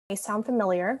sound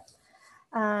familiar.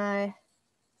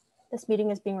 This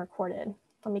meeting is being recorded.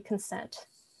 Let me consent.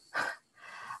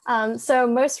 So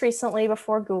most recently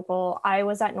before Google, I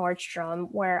was at Nordstrom,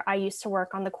 where I used to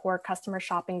work on the core customer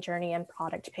shopping journey and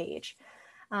product page.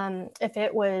 If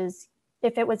it was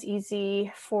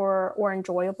easy or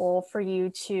enjoyable for you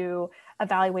to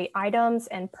evaluate items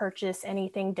and purchase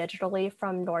anything digitally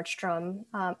from Nordstrom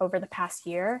over the past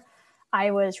year, I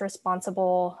was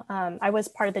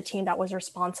part of the team that was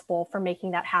responsible for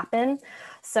making that happen.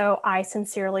 So I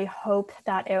sincerely hope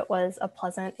that it was a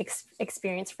pleasant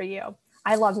experience for you.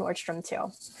 I love Nordstrom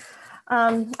too.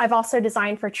 I've also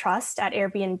designed for trust at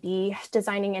Airbnb,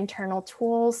 designing internal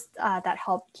tools that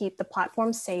help keep the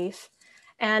platform safe.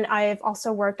 And I've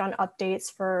also worked on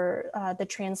updates for the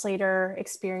translator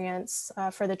experience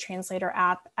for the translator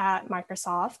app at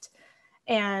Microsoft,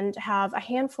 and have a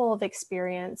handful of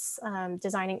experience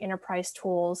designing enterprise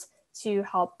tools to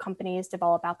help companies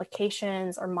develop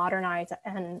applications or modernize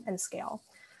and scale.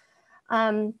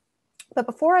 But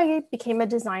before I became a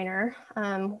designer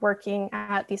working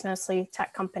at these mostly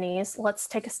tech companies, let's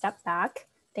take a step back.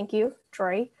 Thank you,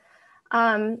 Troy.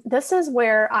 This is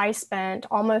where I spent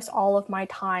almost all of my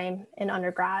time in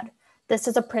undergrad. This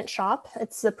is a print shop.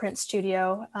 It's the print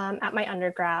studio at my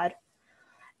undergrad.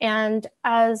 And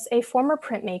as a former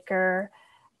printmaker,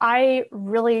 I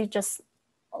really just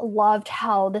loved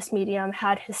how this medium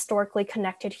had historically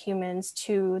connected humans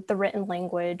to the written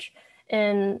language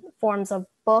in forms of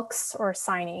books or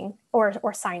signing or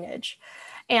signage.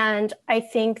 And I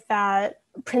think that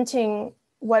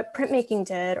what printing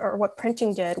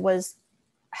did was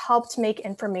helped make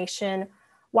information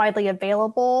widely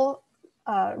available,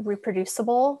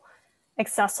 reproducible,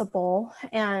 accessible,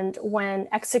 and when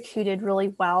executed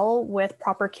really well with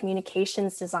proper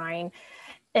communications design,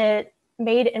 it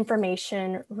made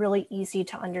information really easy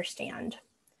to understand.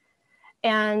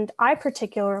 And I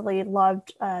particularly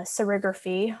loved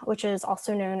serigraphy, which is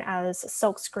also known as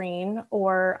silkscreen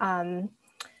or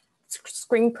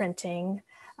screen printing,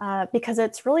 because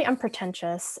it's really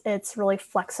unpretentious, it's really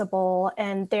flexible,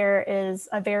 and there is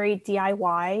a very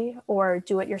DIY or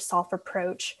do-it-yourself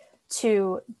approach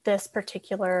to this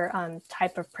particular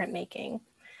type of printmaking.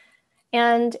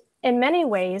 And in many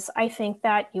ways, I think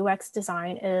that UX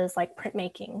design is like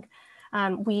printmaking.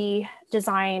 We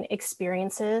design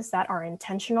experiences that are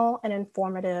intentional and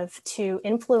informative to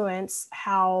influence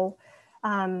how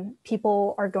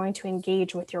people are going to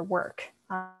engage with your work.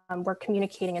 We're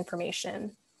communicating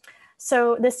information.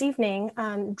 So this evening,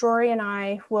 Drory and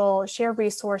I will share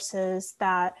resources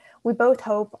that we both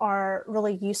hope are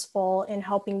really useful in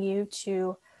helping you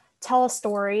to tell a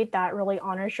story that really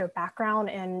honors your background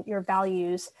and your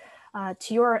values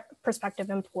to your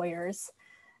prospective employers.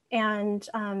 And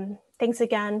thanks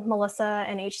again, Melissa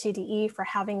and HCDE, for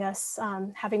having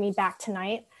me back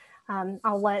tonight.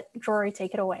 I'll let Drory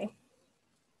take it away.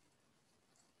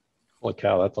 Holy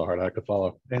cow, that's a hard act to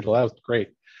follow. Angela, that was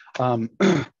great.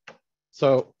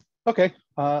 So, okay,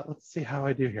 let's see how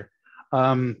I do here.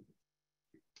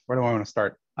 Where do I want to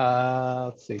start?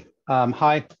 Let's see.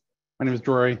 Hi, my name is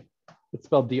Drory. It's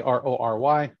spelled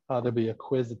D-R-O-R-Y. There'll be a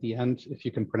quiz at the end. If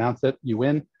you can pronounce it, you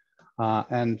win.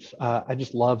 I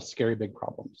just love scary big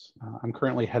problems. I'm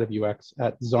currently head of UX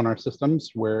at Zonar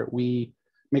Systems, where we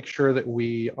make sure that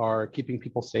we are keeping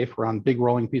people safe around big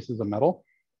rolling pieces of metal.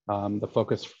 The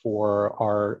focus for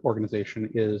our organization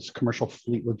is commercial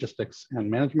fleet logistics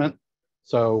and management.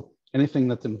 So anything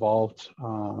that's involved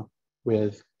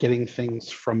with getting things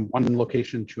from one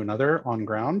location to another on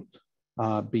ground,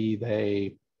 be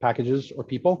they packages or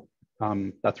people,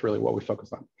 that's really what we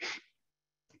focus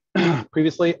on.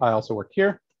 Previously, I also worked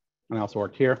here, and I also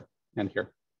worked here and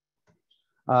here.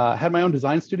 Had my own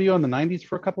design studio in the 90s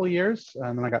for a couple of years,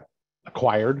 and then I got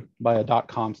acquired by a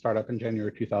 .com startup in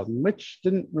January 2000, which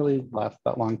didn't really last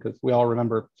that long because we all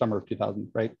remember summer of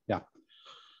 2000, right? Yeah.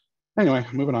 Anyway,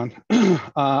 moving on.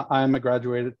 I'm a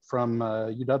graduated from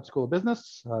UW School of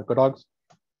Business, go Dogs.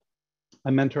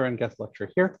 I mentor and guest lecture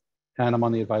here, and I'm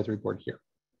on the advisory board here.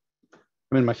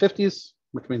 I'm in my 50s,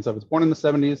 which means I was born in the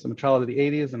 70s. I'm a child of the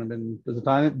 80s, and I've been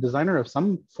a designer of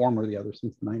some form or the other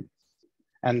since the 90s.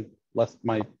 And lest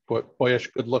my boyish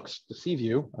good looks deceive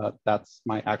you, that's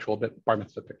my actual bar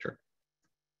mitzvah picture,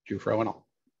 Jew, fro, and all.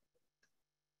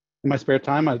 In my spare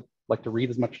time, I like to read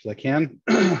as much as I can.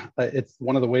 It's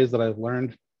one of the ways that I've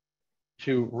learned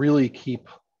to really keep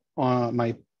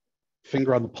my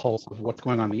finger on the pulse of what's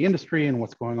going on in the industry and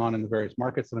what's going on in the various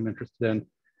markets that I'm interested in.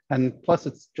 And plus,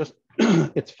 it's just,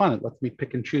 it's fun. It lets me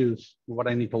pick and choose what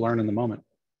I need to learn in the moment.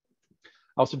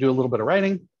 I also do a little bit of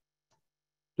writing,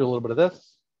 do a little bit of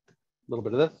this, a little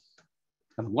bit of this,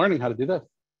 and I'm learning how to do this.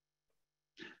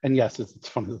 And yes, it's as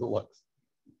fun as it looks.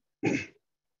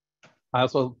 I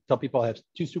also tell people I have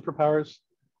 2 superpowers.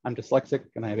 I'm dyslexic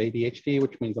and I have ADHD,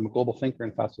 which means I'm a global thinker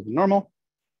and faster than normal.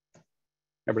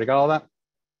 Everybody got all that?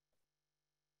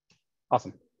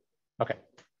 Awesome. Okay,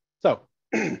 so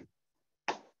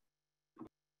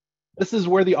this is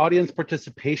where the audience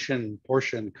participation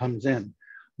portion comes in.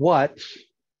 What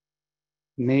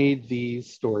made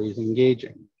these stories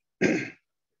engaging? I'm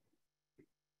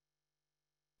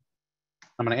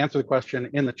going to answer the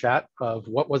question in the chat of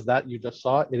what was that you just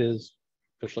saw? It is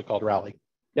officially called Rally.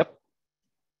 Yep,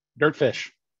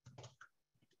 Dirtfish.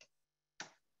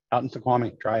 Out in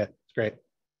Suquamish, try it, it's great.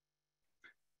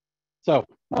 So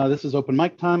this is open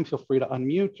mic time. Feel free to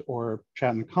unmute or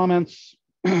chat in the comments.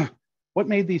 What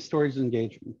made these stories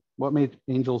engaging? What made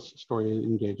Angel's story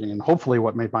engaging? And hopefully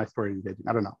what made my story engaging?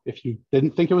 I don't know. If you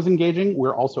didn't think it was engaging,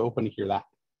 we're also open to hear that.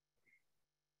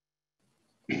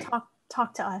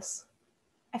 Talk to us.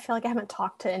 I feel like I haven't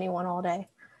talked to anyone all day.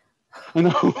 I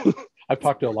know. I've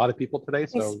talked to a lot of people today,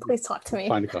 so please talk to me.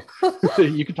 Fine to go.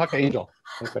 You can talk to Angel.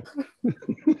 Okay. You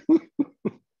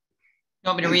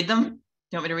want me to read them?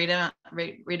 You want me to read them?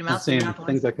 Read them out. Same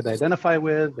things I could identify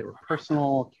with. They were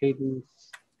personal, cadence,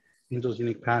 Angel's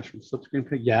unique passion, slip screen.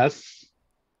 Yes.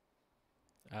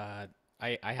 I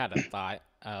had a thought.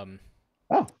 Oh.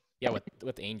 Yeah,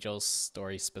 with Angel's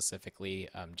story specifically,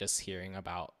 just hearing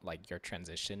about like your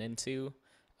transition into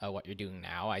what you're doing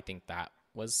now, I think that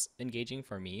was engaging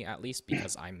for me at least,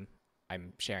 because I'm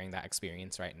sharing that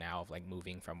experience right now of like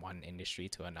moving from one industry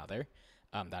to another,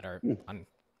 that are on,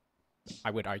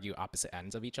 I would argue, opposite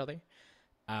ends of each other.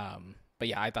 But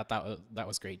yeah, I thought that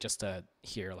was great just to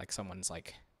hear like someone's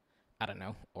like, I don't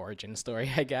know, origin story,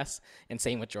 I guess. And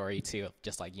same with Jory too,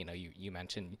 just like, you know, you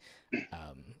mentioned,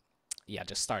 yeah,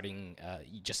 just starting,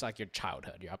 just like your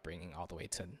childhood, your upbringing all the way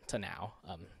to now,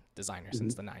 designer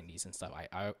since the 90s and stuff.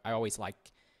 I always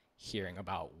like hearing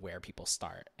about where people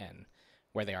start and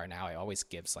where they are now. It always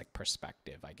gives like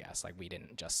perspective, I guess. Like we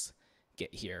didn't just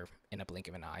get here in a blink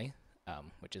of an eye,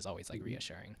 which is always like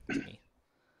reassuring to me.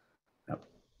 Yep.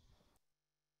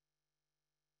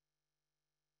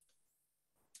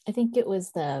 I think it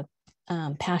was the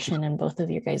passion in both of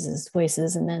your guys'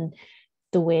 voices, and then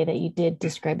the way that you did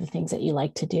describe the things that you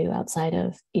like to do outside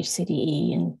of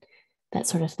HCDE and that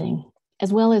sort of thing.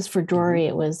 As well as for Jory,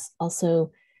 it was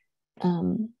also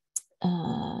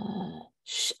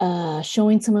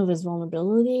showing some of his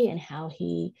vulnerability and how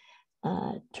he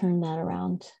turned that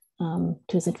around to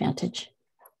his advantage.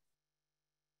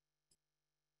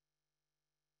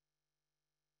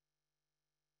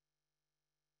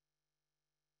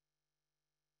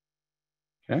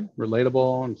 Okay,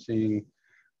 relatable and seeing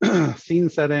scene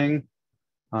setting,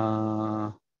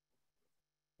 like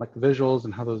the visuals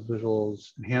and how those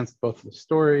visuals enhance both of the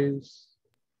stories.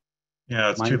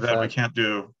 Yeah, it's too bad we can't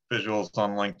do visuals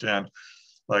on LinkedIn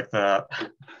like that.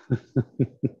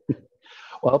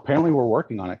 Well, apparently we're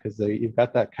working on it because you've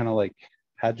got that kind of like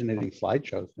paginating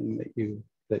slideshow thing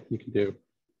that you can do.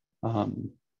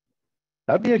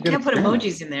 That'd be a good. You can't put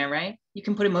emojis in there, right? You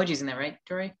can put emojis in there, right,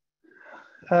 Jory?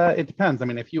 It depends. I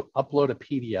mean, if you upload a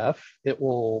PDF, it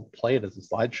will play it as a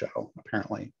slideshow,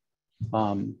 apparently.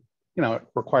 You know, it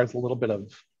requires a little bit of,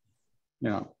 you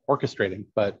know, orchestrating,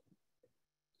 but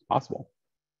it's possible.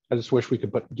 I just wish we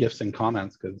could put GIFs in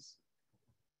comments because,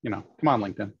 you know, come on,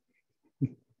 LinkedIn.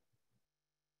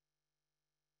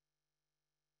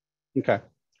 Okay,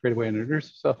 great way to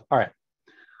introduce yourself. All right.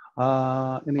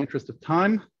 In the interest of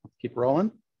time, let's keep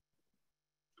rolling.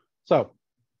 So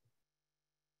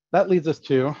that leads us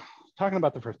to talking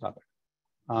about the first topic.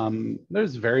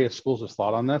 There's various schools of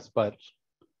thought on this, but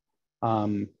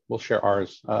we'll share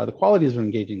ours. The qualities of an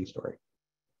engaging story.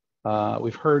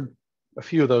 We've heard a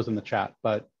few of those in the chat,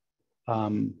 but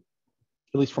at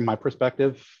least from my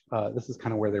perspective, this is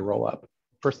kind of where they roll up.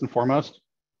 First and foremost,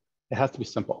 it has to be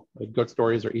simple. Like, good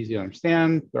stories are easy to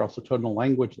understand. They're also tonal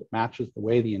language that matches the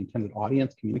way the intended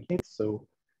audience communicates. So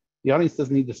the audience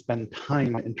doesn't need to spend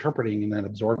time interpreting and then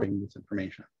absorbing this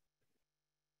information.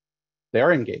 They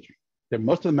are engaging.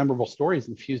 Most of the memorable stories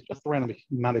infuse just the right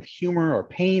amount of humor or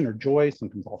pain or joy,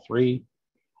 sometimes all three.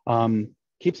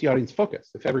 Keeps the audience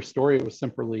focused. If every story was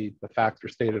simply the facts are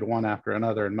stated one after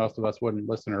another, and most of us wouldn't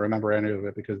listen or remember any of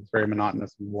it because it's very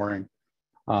monotonous and boring.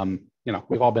 You know,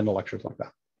 we've all been to lectures like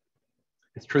that.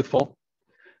 It's truthful,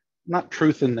 not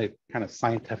truth in the kind of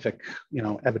scientific, you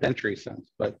know, evidentiary sense,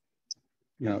 but,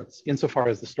 you know, it's insofar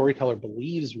as the storyteller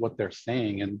believes what they're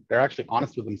saying and they're actually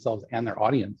honest with themselves and their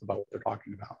audience about what they're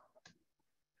talking about.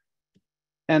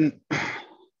 And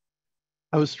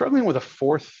I was struggling with a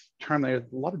fourth term. There's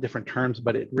a lot of different terms,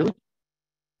 but it really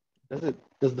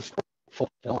does the story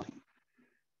fulfilling.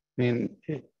 mean,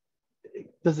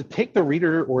 does it take the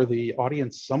reader or the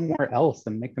audience somewhere else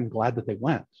and make them glad that they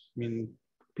went? I mean,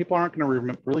 people aren't going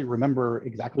to really remember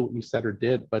exactly what you said or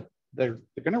did, but they're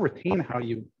going to retain how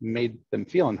you made them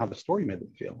feel and how the story made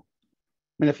them feel.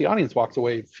 I mean, if the audience walks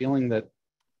away feeling that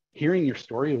hearing your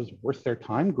story was worth their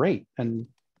time, great. And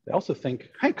they also think,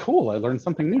 hey, cool, I learned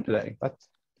something new today. That's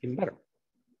even better.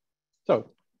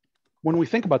 So when we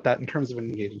think about that in terms of an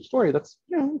engaging story, that's,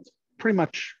 it's pretty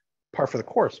much par for the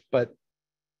course. But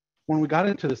when we got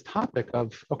into this topic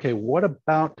of, okay, what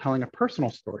about telling a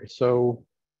personal story? So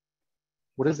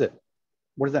what is it?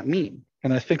 What does that mean?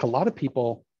 And I think a lot of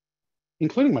people,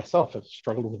 including myself, have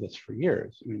struggled with this for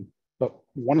years. I mean, but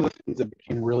one of the things that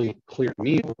became really clear to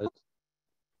me was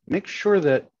make sure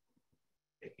that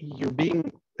you're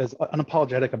being as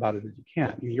unapologetic about it as you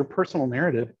can. Your personal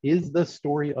narrative is the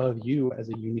story of you as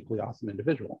a uniquely awesome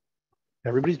individual.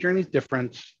 Everybody's journey is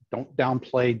different. Don't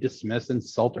downplay, dismiss,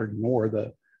 insult, or ignore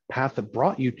the path that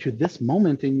brought you to this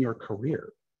moment in your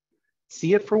career.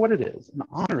 See it for what it is and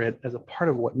honor it as a part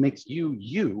of what makes you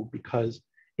you, because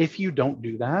if you don't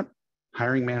do that,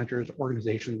 hiring managers,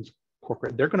 organizations,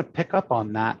 corporate, they're going to pick up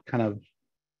on that kind of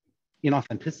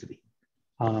inauthenticity.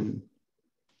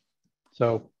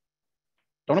 So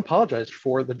don't apologize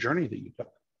for the journey that you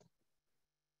took.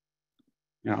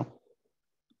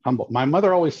 Humble. My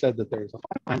mother always said that there's a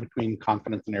fine line between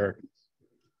confidence and arrogance.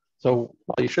 So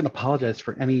while you shouldn't apologize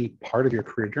for any part of your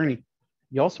career journey,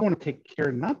 you also want to take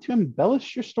care not to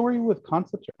embellish your story with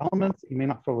concepts or elements that you may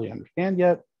not fully understand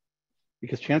yet,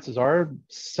 because chances are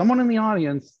someone in the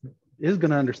audience is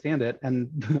going to understand it and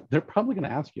they're probably going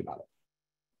to ask you about it.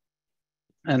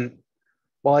 And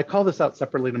while I call this out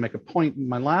separately to make a point,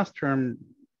 my last term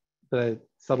that I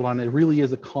settled on, it really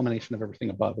is a culmination of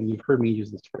everything above. And you've heard me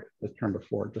use this term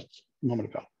before just a moment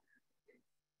ago.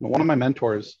 One of my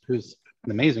mentors, who's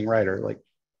an amazing writer,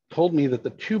 told me that the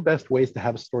two best ways to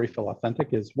have a story feel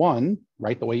authentic is, one,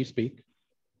 write the way you speak,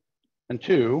 and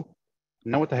two,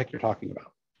 know what the heck you're talking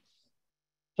about.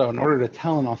 So in order to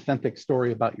tell an authentic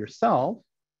story about yourself,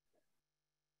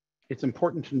 it's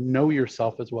important to know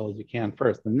yourself as well as you can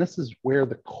first. And this is where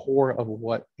the core of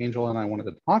what Angel and I wanted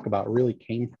to talk about really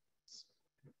came from.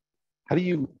 How do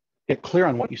you get clear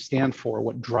on what you stand for,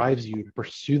 what drives you to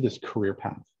pursue this career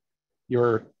path?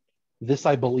 Your this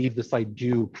I believe, this I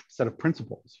do set of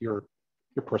principles, your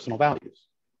personal values,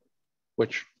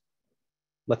 which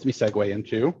lets me segue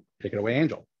into, take it away,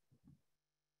 Angel.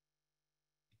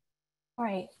 All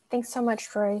right, thanks so much,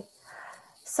 Troy.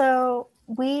 So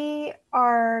we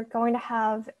are going to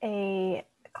have a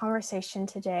conversation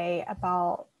today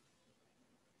about,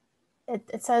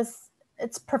 it says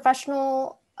it's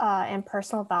professional and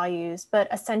personal values, but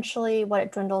essentially what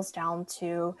it dwindles down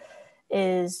to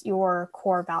is your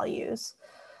core values.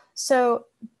 So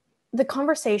the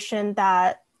conversation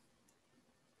that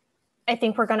I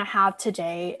think we're going to have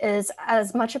today is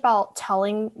as much about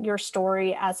telling your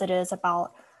story as it is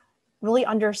about really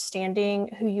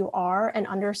understanding who you are and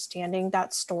understanding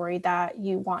that story that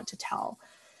you want to tell.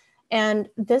 And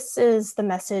this is the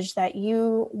message that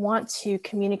you want to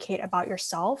communicate about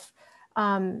yourself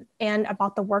and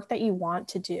about the work that you want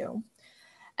to do.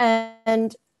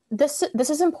 And this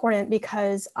is important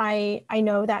because I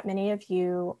know that many of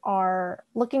you are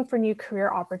looking for new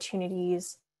career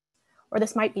opportunities, or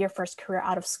this might be your first career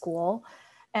out of school.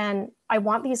 And I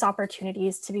want these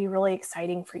opportunities to be really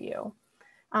exciting for you.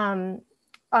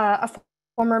 A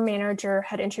former manager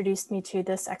had introduced me to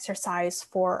this exercise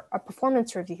for a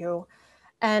performance review.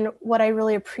 And what I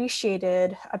really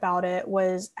appreciated about it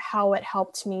was how it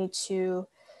helped me to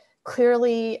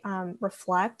clearly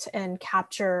reflect and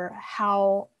capture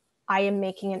how I am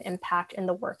making an impact in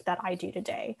the work that I do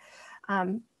today.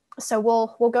 So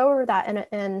we'll go over that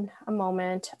in a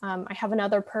moment. I have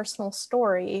another personal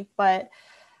story, but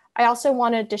I also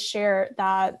wanted to share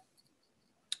that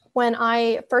when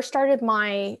I first started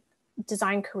my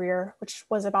design career, which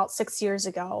was about 6 years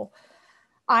ago,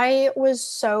 I was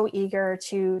so eager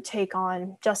to take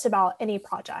on just about any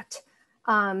project.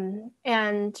 And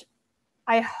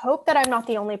I hope that I'm not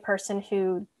the only person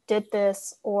who did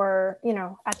this or,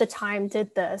 at the time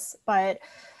did this, but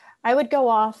I would go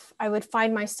off, I would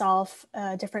find myself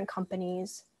different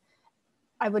companies.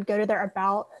 I would go to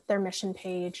their mission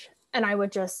page, and I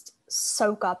would just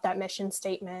soak up that mission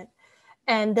statement.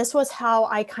 And this was how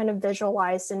I kind of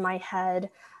visualized in my head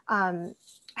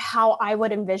how I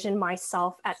would envision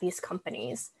myself at these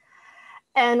companies.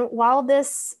 And while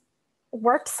this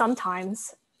worked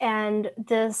sometimes, and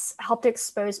this helped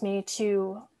expose me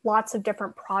to lots of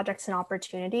different projects and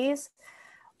opportunities,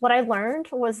 what I learned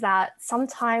was that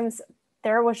sometimes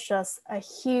there was just a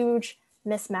huge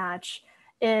mismatch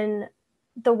in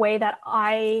the way that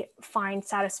I find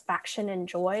satisfaction and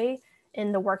joy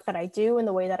in the work that I do and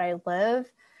the way that I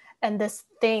live, and this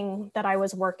thing that I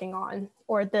was working on,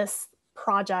 or this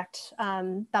project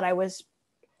that I was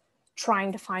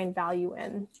trying to find value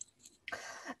in.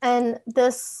 And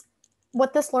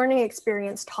what this learning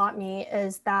experience taught me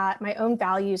is that my own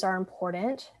values are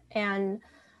important, and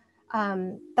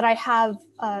that I have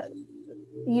a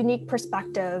unique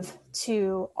perspective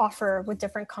to offer with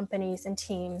different companies and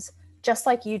teams, just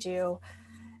like you do.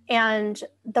 And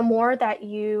the more that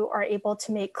you are able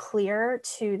to make clear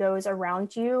to those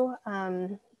around you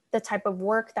the type of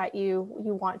work that you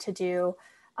want to do,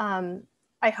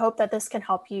 I hope that this can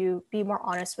help you be more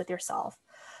honest with yourself.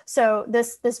 So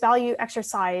this value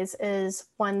exercise is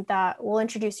one that we'll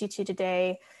introduce you to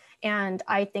today. And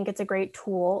I think it's a great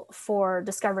tool for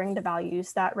discovering the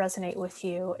values that resonate with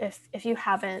you if you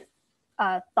haven't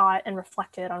thought and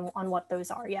reflected on what those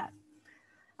are yet.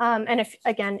 And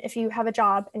if you have a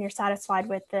job and you're satisfied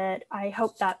with it, I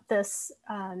hope that this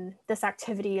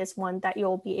activity is one that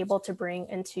you'll be able to bring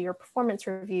into your performance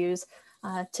reviews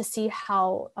to see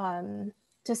how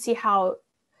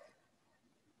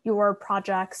your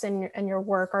projects and your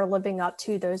work are living up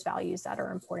to those values that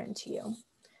are important to you.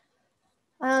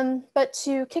 But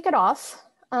to kick it off,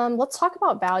 let's talk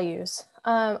about values.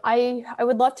 I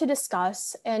would love to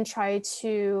discuss and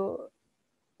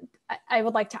I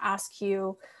would like to ask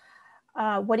you,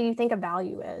 what do you think a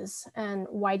value is, and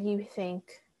why do you think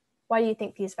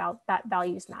that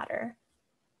values matter?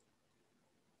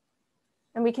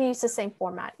 And we can use the same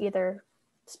format, either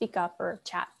speak up or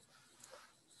chat.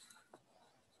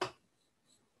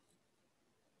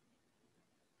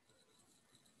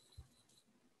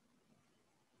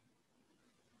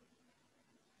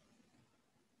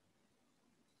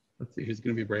 Let's see who's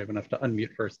going to be brave enough to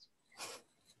unmute first.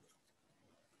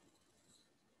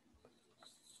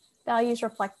 Values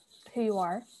reflect who you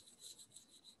are.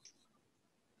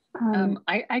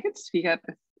 I could speak up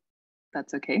if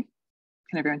that's okay.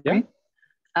 Can everyone hear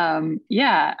Yeah. me?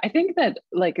 Yeah, I think that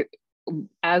like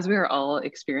as we are all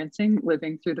experiencing,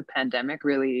 living through the pandemic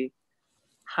really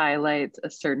highlights a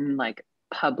certain like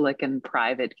public and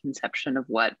private conception of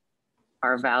what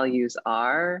our values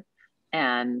are,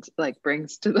 and like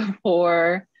brings to the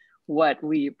fore what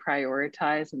we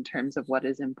prioritize in terms of what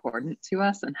is important to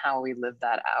us and how we live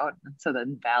that out. And so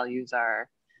then values are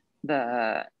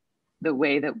the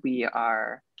way that we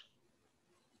are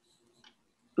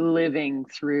living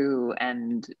through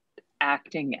and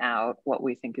acting out what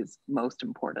we think is most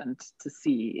important to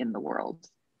see in the world.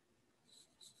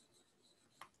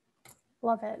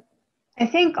 Love it. I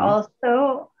think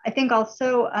also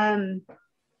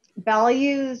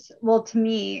values, well, to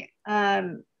me,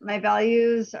 my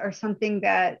values are something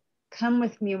that come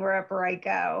with me wherever I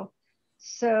go.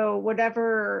 So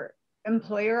whatever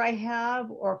employer I have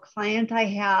or client I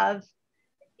have,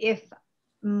 if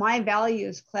my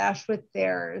values clash with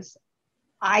theirs,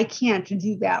 I can't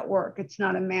do that work. It's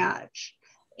not a match.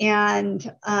 And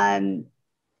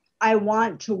I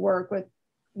want to work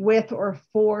with or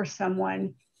for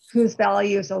someone whose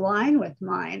values align with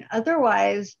mine.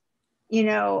 Otherwise, you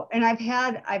know, and I've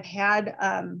had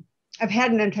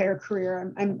an entire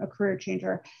career. I'm a career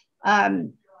changer. I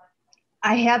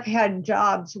have had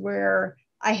jobs where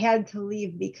I had to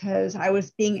leave because I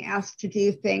was being asked to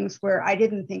do things where I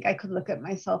didn't think I could look at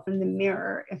myself in the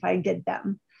mirror if I did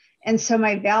them. And so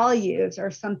my values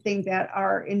are something that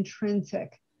are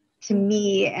intrinsic to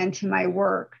me and to my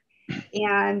work.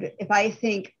 And if I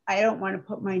think I don't want to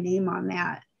put my name on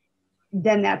that,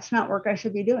 then that's not work I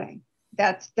should be doing.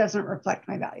 That doesn't reflect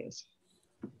my values.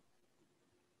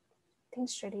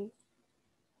 Thanks, Judy.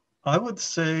 I would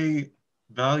say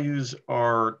values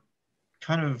are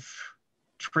kind of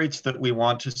traits that we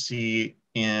want to see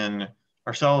in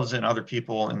ourselves and other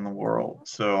people in the world.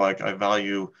 So like I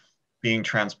value being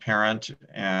transparent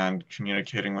and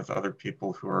communicating with other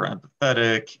people who are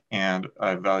empathetic, and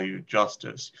I value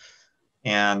justice.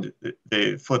 And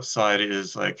the flip side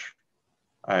is like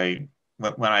when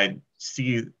I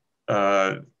see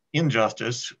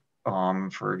injustice,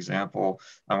 for example,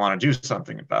 I want to do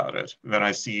something about it. Then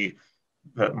I see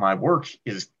that my work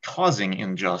is causing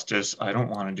injustice. I don't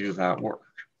want to do that work.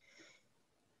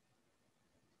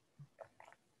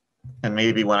 And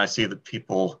maybe when I see that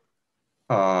people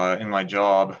in my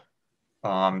job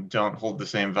don't hold the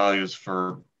same values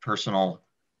for personal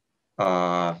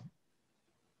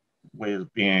ways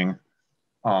of being,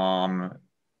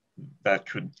 that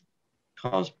could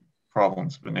cause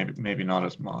problems, but maybe not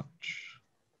as much.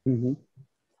 Mm-hmm.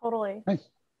 Totally. Nice.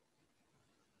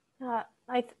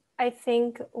 I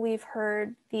think we've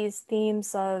heard these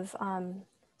themes of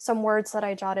some words that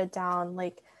I jotted down,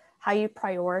 like how you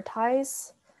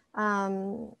prioritize.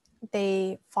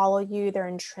 They follow you, they're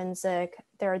intrinsic,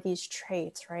 there are these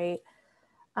traits, right?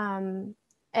 And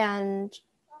what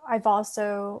I've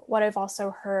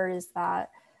also heard is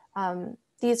that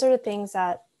these are the things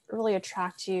that really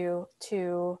attract you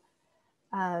to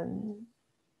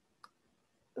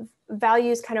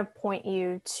values kind of point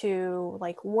you to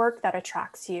like work that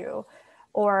attracts you,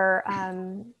 or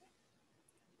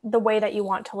the way that you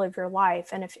want to live your life.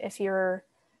 And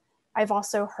I've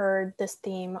also heard this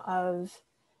theme of,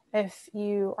 if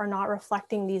you are not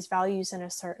reflecting these values in a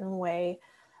certain way,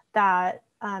 that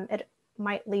it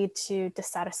might lead to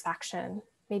dissatisfaction,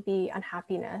 maybe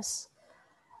unhappiness.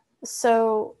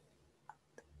 So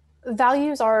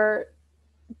values are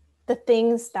the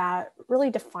things that really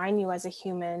define you as a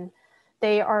human.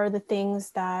 They are the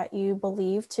things that you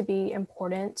believe to be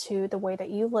important to the way that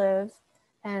you live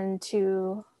and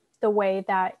to the way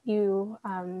that you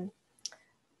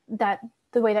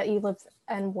live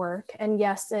and work. And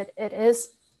yes, it is,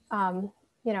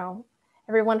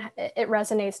 everyone, it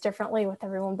resonates differently with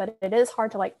everyone, but it is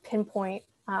hard to like pinpoint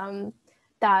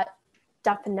that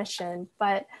definition.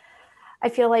 But I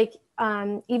feel like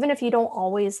even if you don't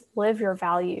always live your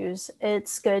values,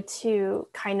 it's good to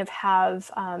kind of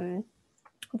have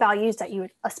values that you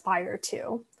aspire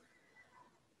to.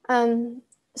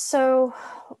 So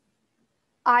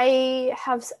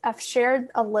I've shared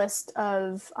a list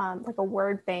of like a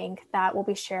word bank that will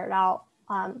be shared out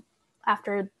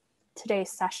after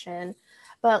today's session.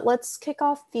 But let's kick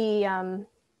off the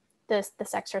this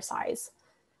exercise,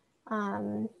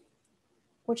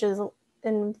 which is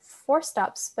in 4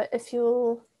 steps. But if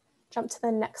you'll jump to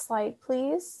the next slide,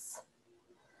 please.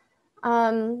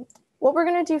 What we're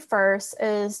going to do first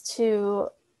is to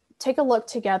take a look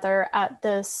together at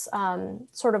this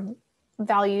sort of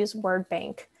values word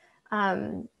bank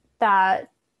that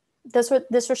this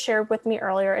was shared with me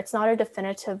earlier. It's not a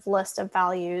definitive list of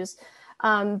values,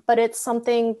 but it's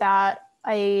something that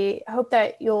I hope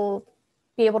that you'll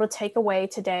be able to take away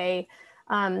today.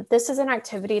 This is an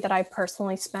activity that I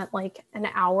personally spent like an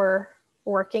hour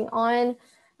working on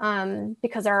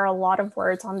because there are a lot of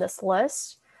words on this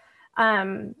list.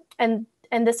 And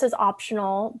this is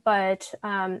optional, but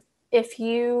if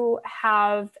you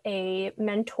have a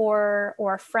mentor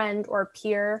or a friend or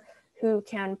peer who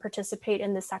can participate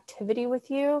in this activity with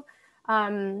you,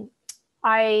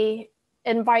 I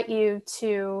invite you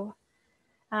to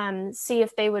see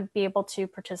if they would be able to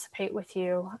participate with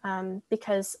you,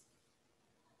 because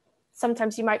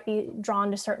sometimes you might be drawn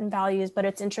to certain values, but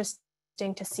it's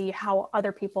interesting to see how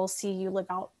other people see you live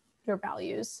out your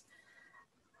values.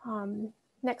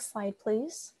 Next slide,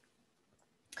 please.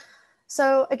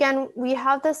 So again, we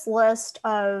have this list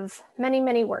of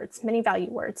many words, many value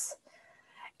words.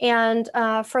 And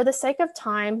for the sake of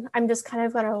time, I'm just kind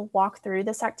of going to walk through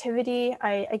this activity.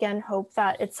 I, again, hope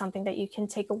that it's something that you can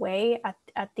take away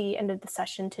at the end of the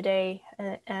session today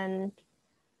and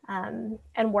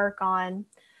work on.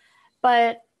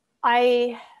 But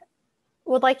I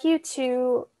would like you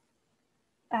to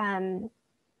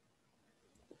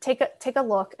take a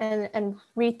look and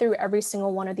read through every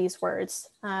single one of these words.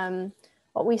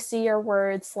 What we see are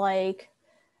words like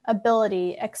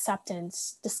ability,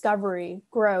 acceptance, discovery,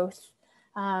 growth,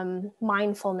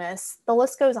 mindfulness, the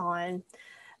list goes on.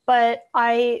 But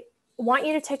I want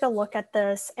you to take a look at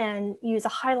this and use a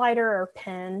highlighter or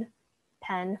pen,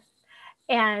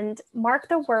 and mark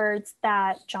the words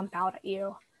that jump out at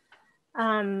you,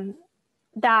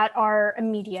 that are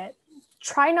immediate.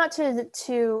 Try not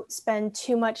to spend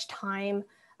too much time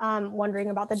wondering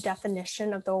about the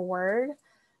definition of the word,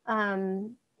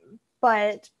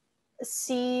 but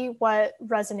see what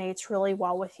resonates really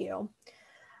well with you.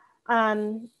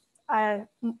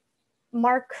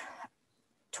 Mark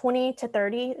 20 to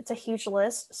 30, it's a huge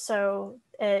list, so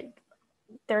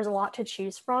there's a lot to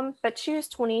choose from, but choose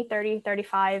 20, 30,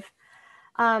 35.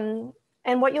 And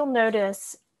what you'll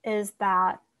notice is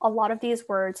that a lot of these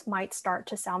words might start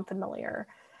to sound familiar.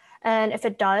 And if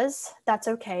it does, that's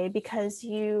okay, because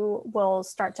you will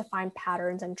start to find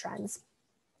patterns and trends.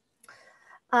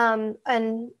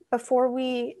 And before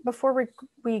we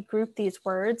group these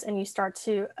words and you start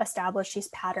to establish these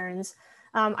patterns,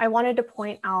 I wanted to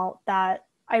point out that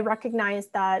I recognize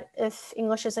that if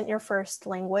English isn't your first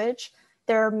language,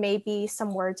 there may be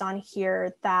some words on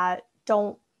here that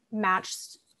don't match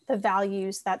the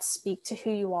values that speak to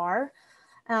who you are.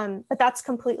 But that's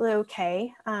completely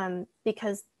okay,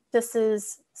 because this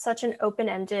is such an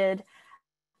open-ended,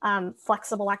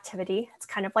 flexible activity. It's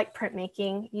kind of like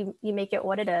printmaking. You make it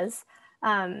what it is.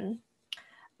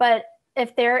 But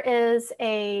if there is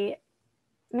a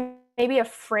maybe a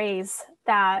phrase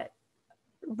that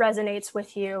resonates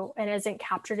with you and isn't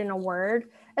captured in a word,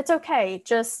 it's okay.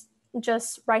 Just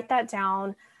write that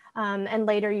down, and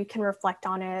later you can reflect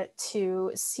on it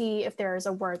to see if there is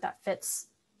a word that fits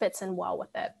in well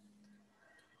with it.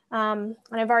 And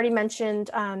I've already mentioned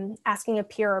asking a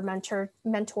peer or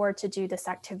mentor to do this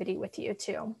activity with you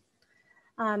too.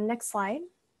 Next slide.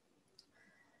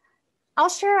 I'll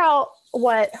share out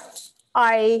what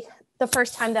the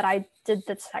first time that I did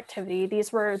this activity,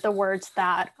 these were the words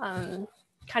that kind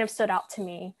of stood out to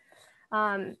me.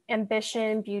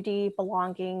 Ambition, beauty,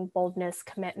 belonging, boldness,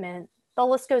 commitment, the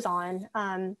list goes on.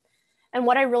 And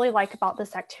what I really like about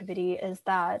this activity is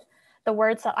that the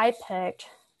words that I picked,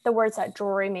 the words that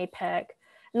Jory may pick,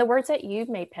 and the words that you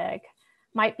may pick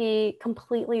might be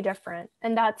completely different.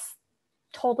 And that's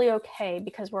totally okay,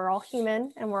 because we're all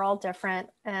human and we're all different.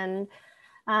 And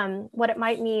what it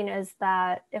might mean is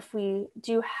that if we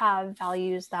do have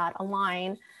values that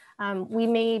align, we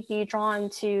may be drawn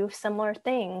to similar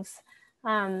things.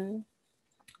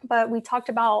 But we talked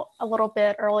about a little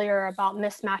bit earlier about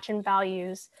mismatch in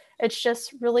values. It's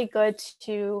just really good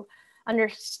to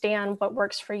understand what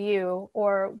works for you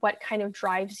or what kind of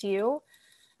drives you,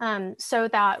 so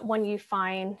that when you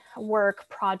find work,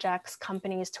 projects,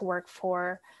 companies to work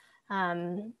for,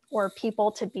 or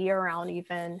people to be around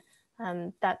even,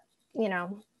 that, you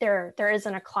know, there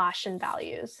isn't a clash in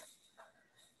values.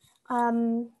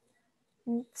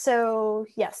 So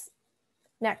yes,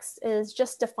 next is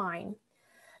just define.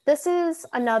 This is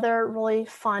another really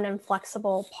fun and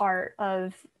flexible part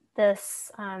of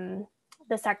this,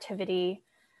 this activity.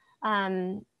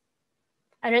 And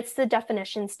it's the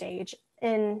definition stage.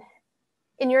 In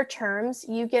your terms,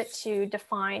 you get to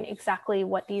define exactly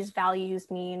what these values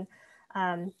mean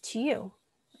to you.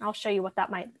 I'll show you what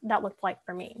that looked like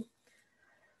for me.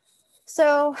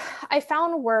 So I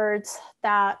found words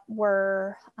that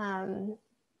were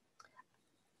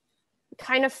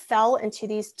kind of fell into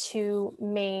these two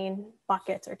main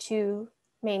buckets or two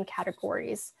main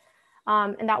categories.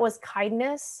 And that was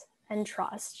kindness and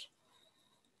trust.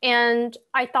 And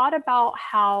I thought about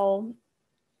how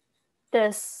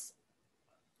this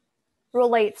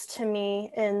relates to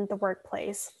me in the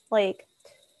workplace. Like,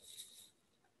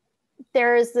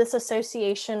 there is this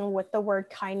association with the word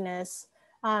kindness,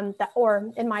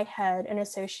 or in my head, an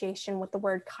association with the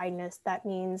word kindness that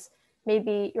means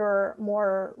maybe you're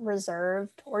more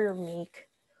reserved, or you're meek,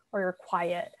 or you're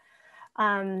quiet,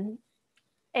 and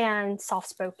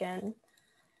soft-spoken.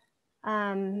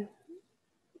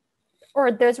 Or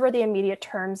those were the immediate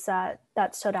terms that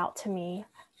stood out to me.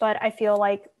 But I feel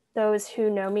like those who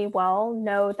know me well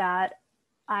know that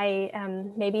I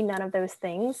am maybe none of those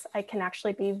things. I can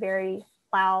actually be very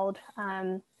loud,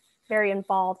 very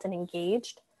involved and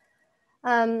engaged.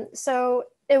 So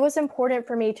it was important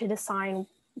for me to define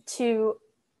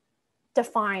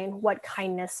what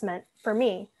kindness meant for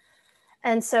me.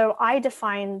 And so I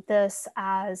defined this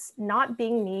as not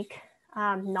being meek,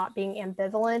 not being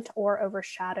ambivalent or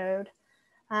overshadowed.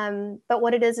 But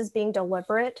what it is being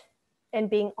deliberate and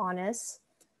being honest,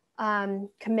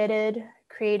 committed,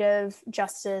 creative,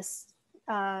 justice,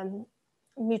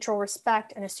 mutual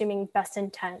respect, and assuming best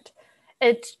intent.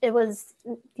 It was,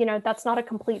 you know, that's not a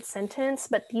complete sentence,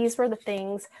 but these were the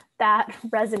things that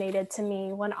resonated to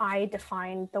me when I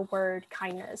defined the word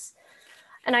kindness.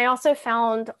 And I also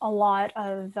found a lot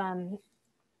of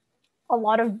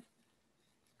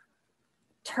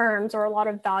terms or a lot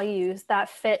of values that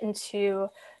fit into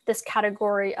this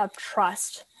category of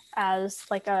trust as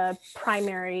like a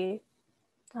primary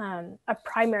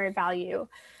value.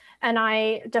 And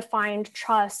I defined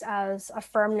trust as a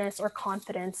firmness or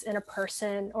confidence in a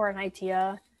person or an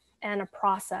idea and a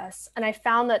process. And I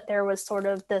found that there was sort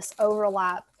of this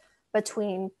overlap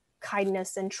between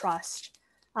kindness and trust.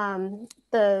 And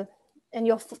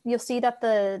you'll see that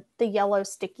the yellow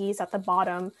stickies at the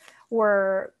bottom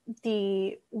were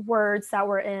the words that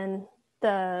were in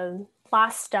the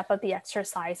last step of the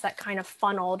exercise that kind of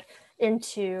funneled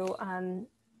into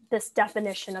this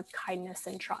definition of kindness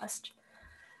and trust.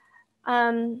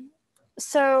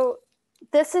 So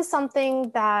this is something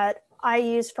that I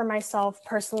use for myself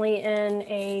personally in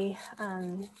a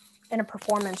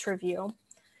performance review.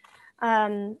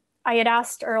 I had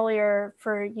asked earlier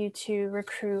for you to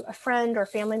recruit a friend or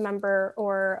family member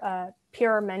or a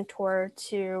peer or mentor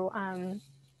to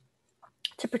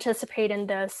participate in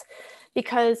this,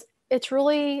 because it's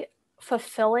really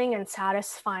fulfilling and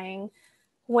satisfying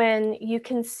when you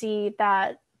can see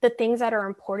that the things that are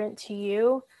important to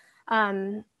you,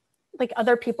 like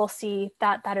other people see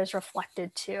that is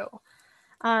reflected too.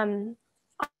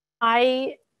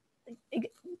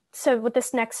 so with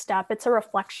this next step, it's a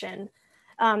reflection.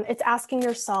 It's asking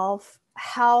yourself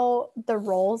how the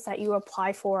roles that you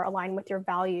apply for align with your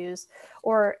values,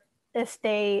 or if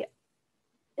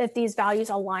these values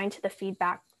align to the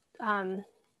feedback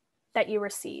that you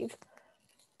receive.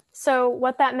 So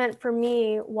what that meant for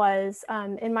me was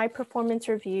in my performance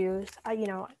reviews,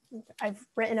 I've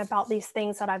written about these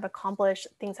things that I've accomplished,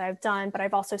 things I've done, but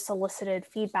I've also solicited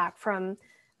feedback from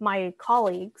my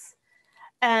colleagues.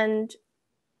 And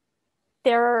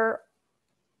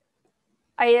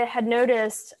I had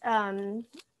noticed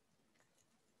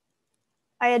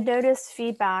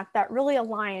feedback that really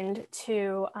aligned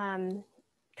to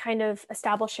kind of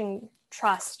establishing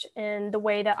trust in the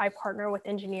way that I partner with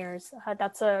engineers.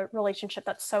 That's a relationship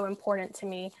that's so important to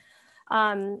me.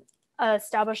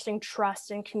 Establishing trust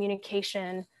and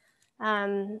communication,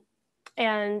 and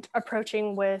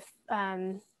approaching with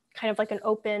kind of like an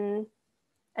open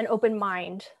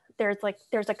mind.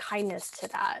 There's a kindness to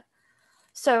that.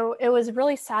 So it was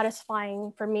really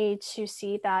satisfying for me to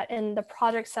see that in the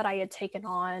projects that I had taken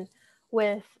on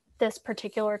with this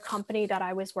particular company that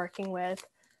I was working with,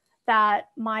 that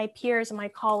my peers and my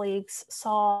colleagues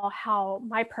saw how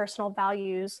my personal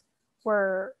values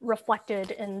were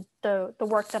reflected in the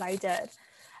work that I did.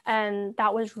 And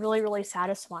that was really, really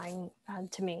satisfying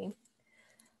to me.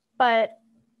 But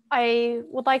I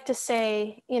would like to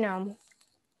say,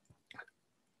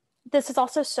 this is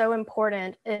also so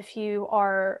important if you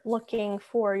are looking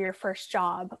for your first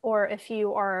job, or if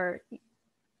you are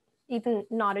even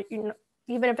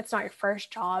if it's not your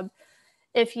first job,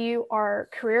 if you are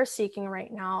career seeking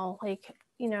right now, we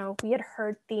had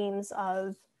heard themes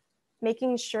of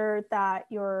making sure that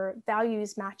your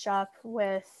values match up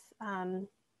with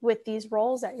these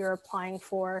roles that you're applying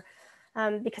for.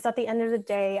 Because at the end of the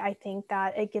day, I think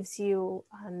that it gives you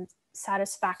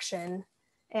satisfaction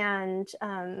and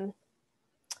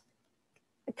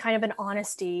kind of an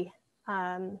honesty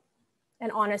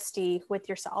with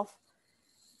yourself.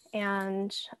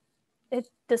 And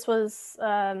this was,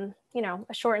 a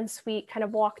short and sweet kind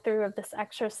of walkthrough of this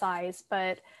exercise,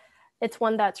 but it's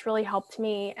one that's really helped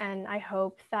me. And I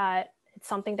hope that it's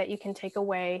something that you can take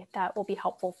away that will be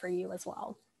helpful for you as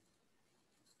well.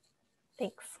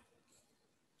 Thanks.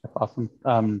 That's awesome.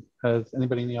 Does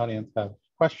anybody in the audience have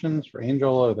questions for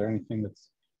Angel? Are there anything that's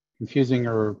confusing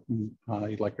or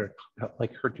you'd like her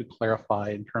to clarify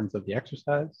in terms of the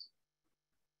exercise?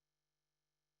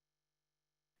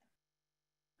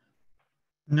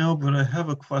 No, but I have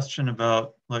a question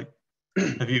about,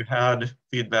 have you had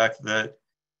feedback that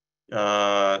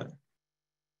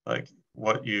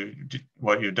what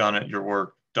you've done at your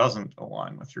work doesn't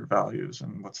align with your values,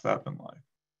 and what's that been like?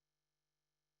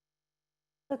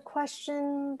 The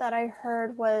question that I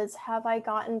heard was, have I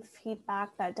gotten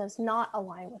feedback that does not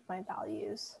align with my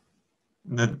values?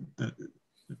 The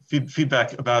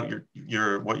feedback about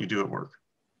your what you do at work.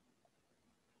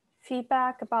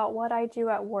 Feedback about what I do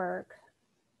at work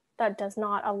that does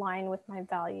not align with my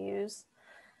values.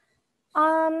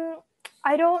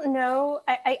 I don't know.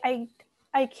 I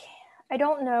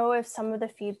don't know if some of the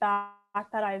feedback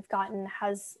that I've gotten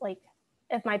has,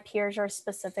 if my peers are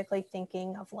specifically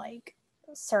thinking of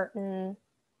certain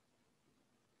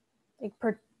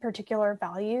particular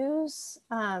values.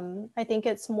 I think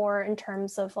it's more in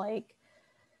terms of I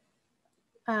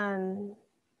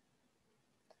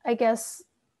guess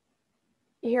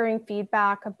hearing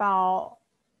feedback about,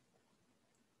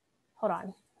 hold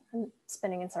on, I'm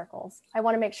spinning in circles. I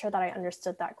want to make sure that I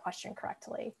understood that question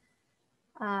correctly.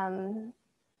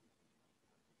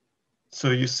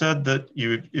 So you said that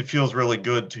it feels really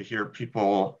good to hear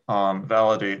people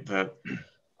validate that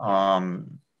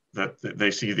that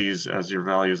they see these as your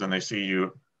values and they see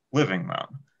you living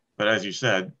them. But as you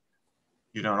said,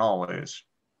 you don't always.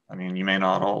 I mean, you may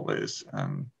not always.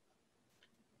 And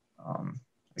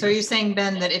so are you saying,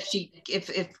 Ben, that if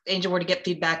Angel were to get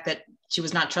feedback that she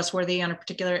was not trustworthy on a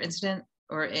particular incident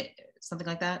or something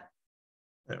like that?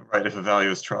 Right, if a value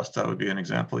is trust, that would be an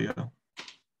example, yeah.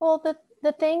 Well,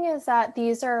 the thing is that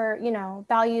these are,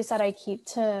 values that I keep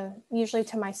usually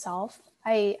to myself.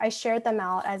 I shared them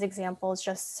out as examples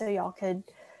just so y'all could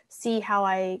see how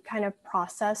I kind of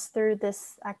process through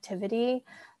this activity,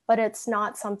 but it's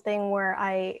not something where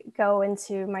I go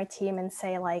into my team and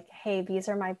say hey, these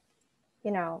are my,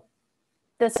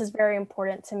 this is very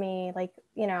important to me.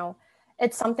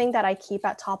 It's something that I keep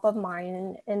at top of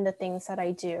mind in the things that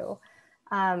I do.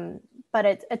 But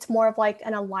it's more of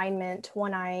an alignment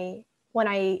when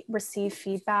I receive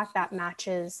feedback that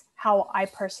matches how I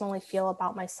personally feel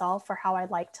about myself or how I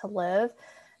like to live.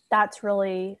 That's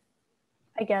really,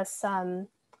 I guess,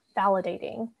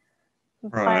 validating.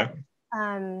 Right.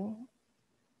 But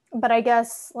but I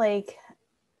guess like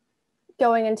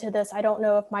going into this, I don't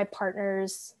know if my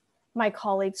partners, my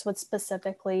colleagues would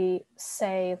specifically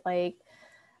say like,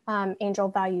 Angel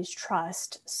values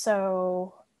trust.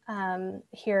 So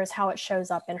here's how it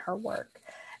shows up in her work.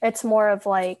 It's more of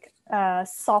like a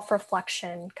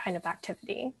self-reflection kind of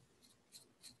activity.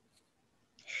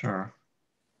 Sure.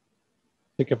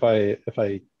 I think if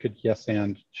I could yes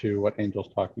and to what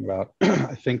Angel's talking about,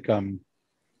 I think the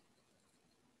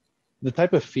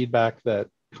type of feedback that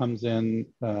comes in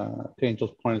to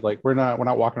Angel's point is like we're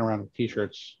not walking around with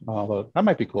t-shirts, although that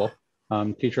might be cool,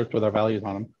 t-shirts with our values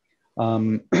on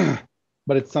them,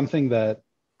 but it's something that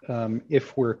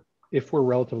if we're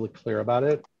relatively clear about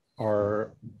it,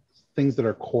 are things that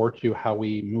are core to how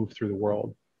we move through the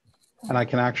world. And I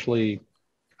can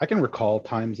recall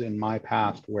times in my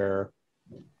past where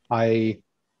I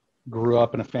grew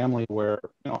up in a family where,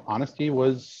 you know, honesty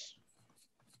was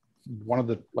one of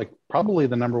the, like, probably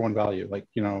the number one value. Like,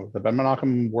 you know, the Ben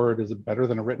Menachem word is better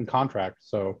than a written contract.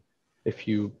 So if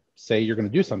you say you're going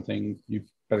to do something, you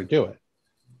better do it.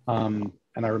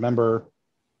 And I remember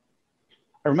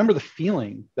the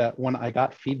feeling that when I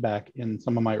got feedback in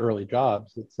some of my early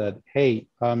jobs that said, hey,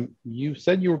 you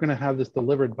said you were going to have this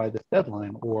delivered by this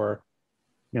deadline, or,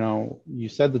 you know, you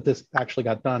said that this actually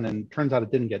got done and turns out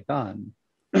it didn't get done.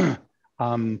 It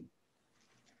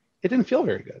didn't feel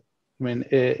very good. I mean,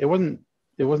 it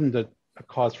wasn't a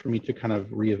cause for me to kind of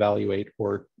reevaluate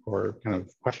or kind of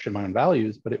question my own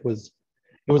values, but it was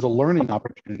a learning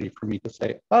opportunity for me to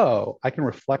say, oh, I can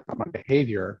reflect on my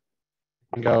behavior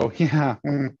and go, yeah, I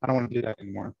don't want to do that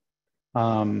anymore.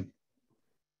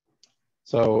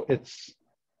 So it's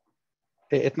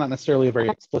not necessarily a very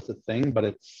explicit thing,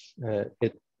 but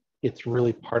it's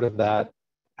really part of that,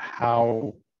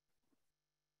 how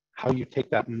you take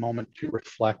that moment to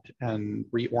reflect and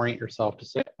reorient yourself to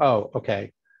say, oh,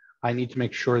 okay, I need to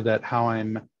make sure that how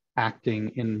I'm acting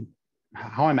in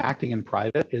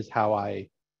private is how I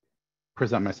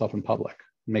present myself in public.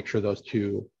 Make sure those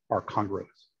two are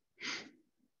congruous.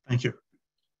 Thank you.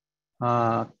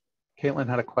 Caitlin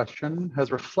had a question.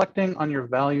 Has reflecting on your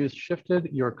values shifted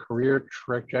your career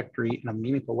trajectory in a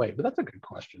meaningful way? But that's a good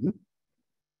question.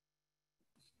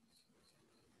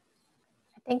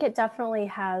 I think it definitely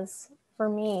has for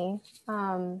me.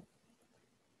 Going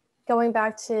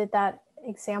back to that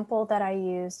example that I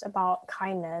used about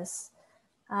kindness,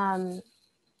 you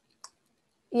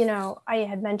know, I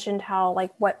had mentioned how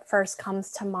like what first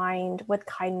comes to mind with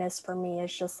kindness for me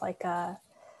is just like a,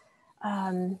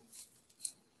 how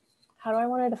do I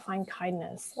want to define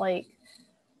kindness? Like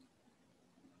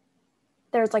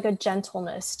there's like a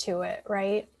gentleness to it,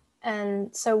 right?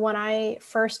 And so when I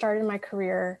first started my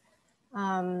career,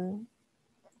 my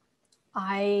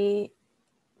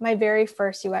very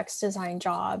first UX design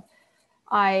job,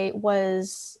 I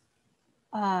worked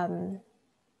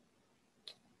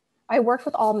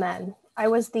with all men. I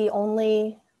was the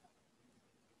only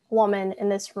woman in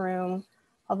this room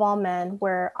of all men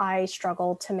where I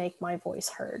struggled to make my voice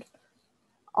heard,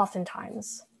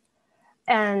 oftentimes.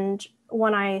 And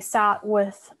when I sat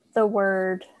with the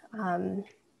word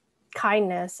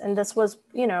kindness, and this was,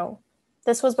 you know,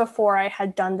 this was before I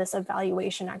had done this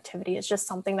evaluation activity. It's just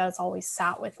something that has always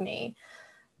sat with me.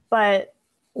 But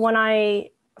when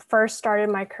I first started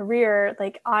my career,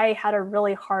 like I had a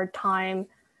really hard time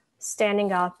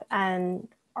standing up and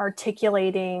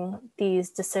articulating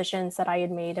these decisions that I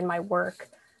had made in my work,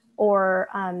 or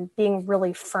being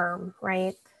really firm,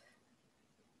 right?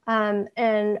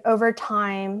 And over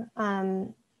time,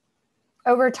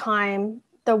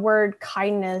 the word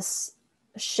kindness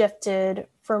shifted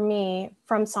for me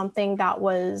from something that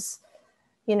was,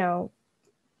 you know,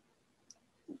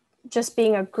 just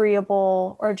being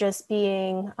agreeable or just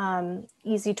being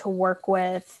easy to work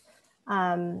with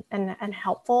and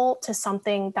helpful, to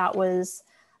something that was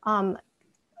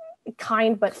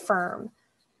kind but firm.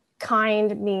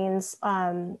 Kind means,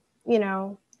 you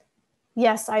know,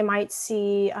 yes, I might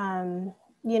see,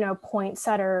 you know, points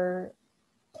or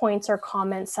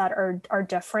comments that are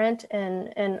different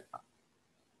in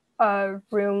a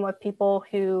room with people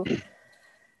who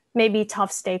may be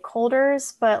tough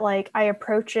stakeholders, but like I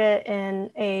approach it in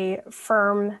a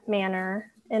firm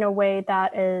manner, in a way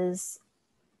that is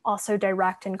also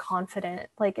direct and confident.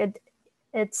 Like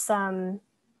it's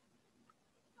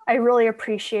I really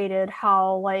appreciated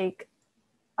how like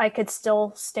I could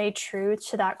still stay true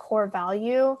to that core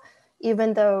value,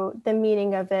 even though the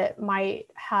meaning of it might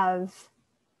have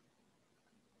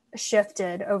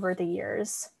shifted over the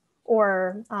years,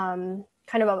 or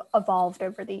kind of evolved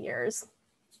over the years.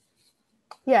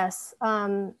 Yes,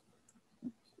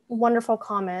 wonderful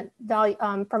comment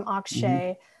from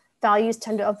Akshay. values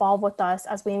tend to evolve with us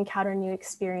as we encounter new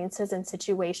experiences and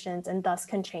situations, and thus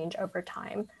can change over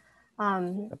time.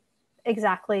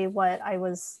 Exactly what I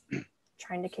was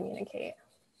trying to communicate.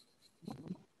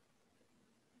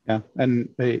 Yeah, and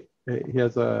he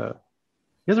has a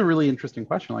really interesting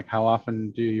question, like how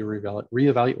often do you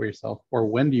reevaluate yourself, or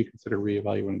when do you consider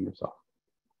reevaluating yourself?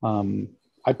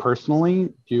 I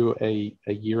personally do a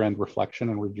year-end reflection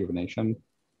and rejuvenation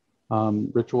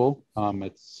ritual.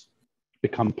 It's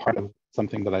become part of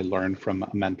something that I learned from a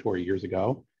mentor years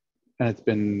ago, and it's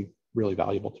been really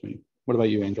valuable to me. What about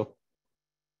you, Angel?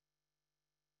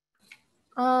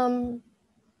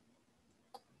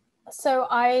 So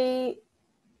I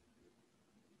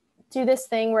do this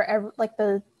thing where like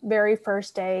the very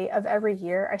first day of every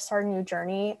year, I start a new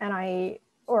journey I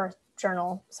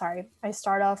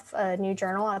start off a new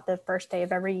journal at the first day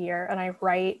of every year, and I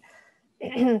write,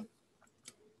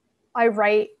 I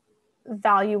write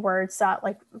value words that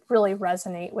like really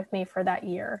resonate with me for that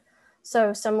year.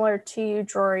 So similar to you,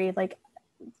 Jory, like,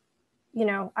 you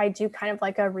know, I do kind of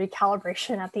like a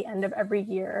recalibration at the end of every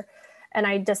year, and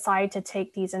I decide to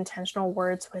take these intentional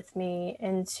words with me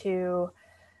into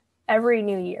every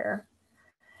new year.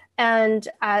 And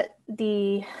at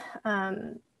the,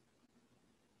 I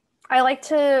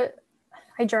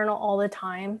journal all the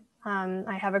time.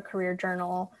 I have a career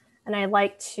journal, and I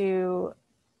like to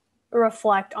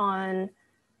reflect on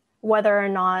whether or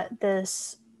not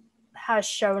this has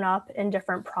shown up in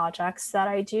different projects that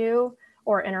I do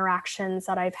or interactions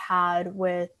that I've had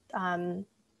with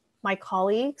my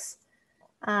colleagues.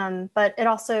 But it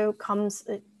also comes,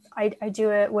 I do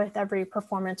it with every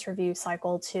performance review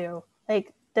cycle too.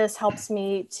 Like, this helps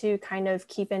me to kind of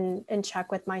keep in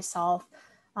check with myself,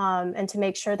 and to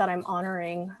make sure that I'm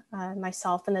honoring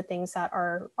myself and the things that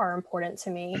are important to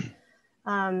me.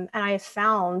 And I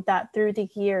found that through the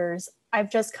years,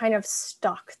 I've just kind of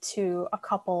stuck to a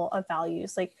couple of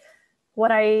values. Like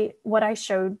what I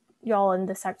showed y'all in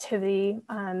this activity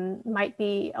might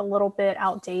be a little bit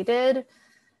outdated,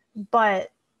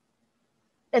 but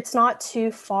it's not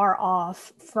too far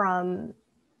off from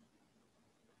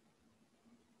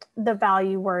the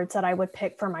value words that I would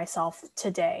pick for myself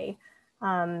today.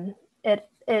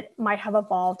 It might have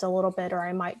evolved a little bit, or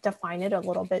I might define it a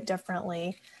little bit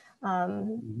differently.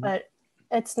 But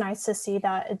it's nice to see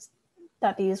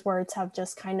that these words have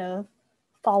just kind of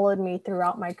followed me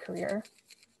throughout my career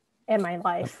and my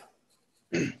life.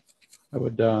 I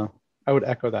would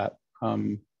echo that,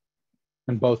 and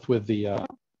both with the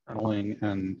journaling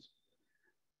and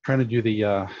trying to do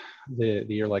the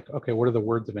you're like, okay, what are the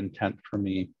words of intent for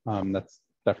me? That's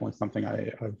definitely something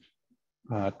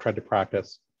I've tried to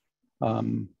practice.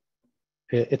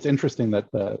 It's interesting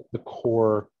that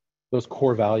those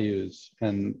core values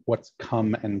and what's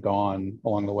come and gone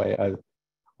along the way. I've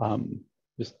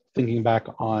just thinking back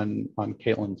on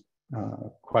Caitlin's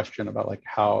question about like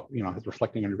how, you know, has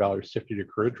reflecting on your values shifted your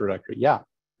career trajectory? Yeah,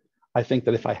 I think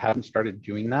that if I hadn't started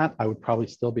doing that, I would probably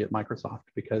still be at Microsoft,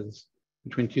 because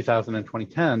between 2000 and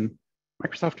 2010,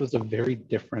 Microsoft was a very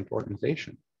different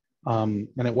organization, and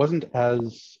it wasn't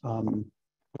as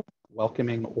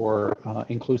welcoming or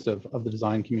inclusive of the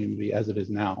design community as it is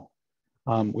now.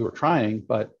 We were trying,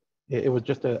 but it was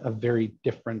just a very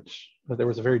different, there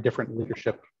was a very different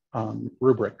leadership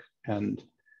rubric. And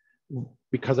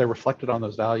because I reflected on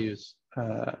those values,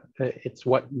 it's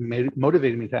what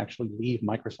motivated me to actually leave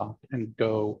Microsoft and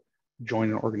go join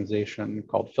an organization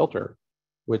called Filter,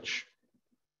 which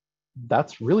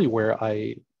that's really where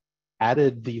I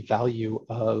added the value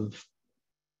of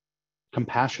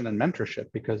compassion and mentorship,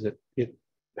 because it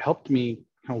helped me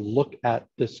kind of look at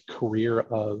this career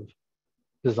of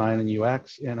design and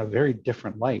UX in a very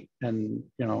different light, and,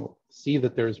 you know, see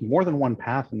that there's more than one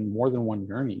path and more than one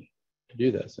journey to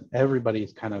do this, and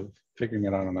everybody's kind of figuring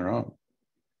it out on their own.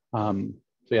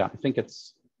 So yeah, I think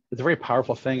it's a very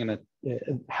powerful thing, and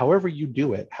however you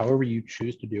do it, however you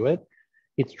choose to do it,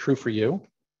 it's true for you,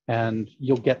 and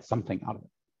you'll get something out of it.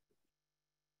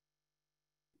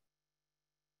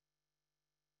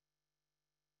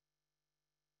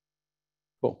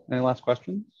 Cool. Any last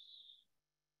questions?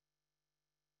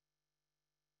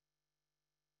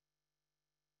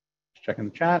 Just checking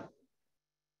the chat.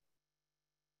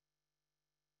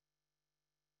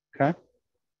 Okay.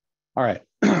 All right.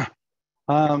 We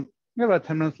have about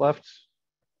 10 minutes left.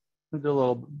 We'll do a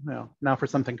little, you know, now for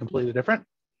something completely different.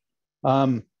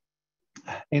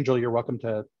 Angel, you're welcome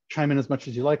to chime in as much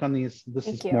as you like on these. This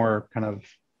is more kind of,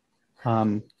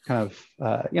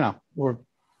 you know, we'll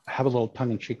have a little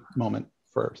tongue-in-cheek moment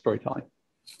for storytelling.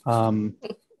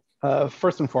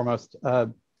 First and foremost,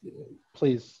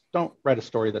 please don't write a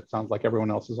story that sounds like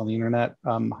everyone else's on the internet.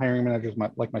 Hiring managers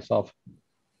like myself,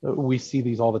 we see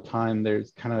these all the time.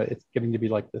 There's it's getting to be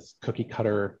like this cookie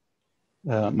cutter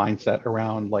mindset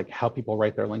around like how people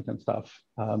write their LinkedIn stuff.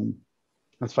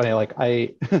 It's funny, like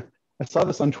I saw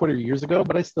this on Twitter years ago,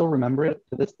 but I still remember it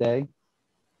to this day.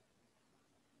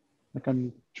 Like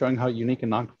I'm showing how unique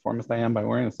and nonconformist I am by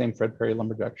wearing the same Fred Perry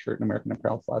lumberjack shirt and American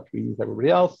Apparel slouch we use everybody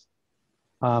else.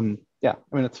 Yeah,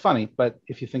 I mean, it's funny, but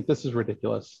if you think this is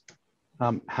ridiculous,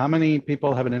 how many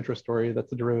people have an interest story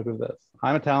that's a derivative of this?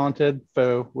 I'm a talented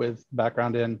faux with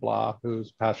background in blah,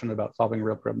 who's passionate about solving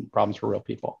real problems for real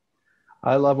people.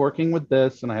 I love working with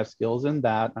this and I have skills in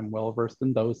that. I'm well versed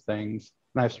in those things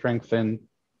and I have strength in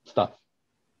stuff.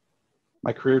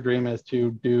 My career dream is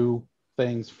to do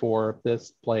things for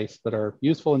this place that are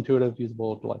useful, intuitive,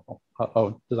 usable, delightful.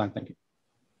 Design thinking.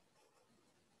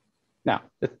 Now,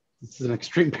 this is an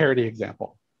extreme parody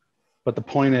example, but the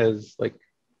point is like,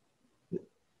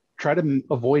 try to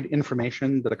avoid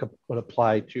information that would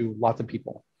apply to lots of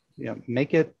people. You know,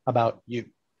 make it about you.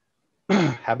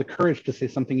 Have the courage to say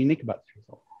something unique about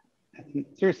yourself. And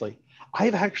seriously,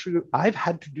 I've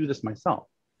had to do this myself.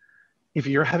 If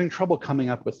you're having trouble coming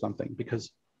up with something,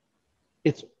 because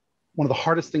it's one of the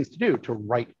hardest things to do, to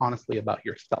write honestly about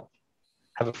yourself.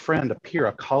 Have a friend, a peer,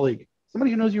 a colleague,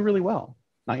 somebody who knows you really well,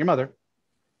 not your mother.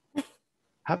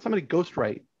 Have somebody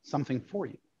ghostwrite something for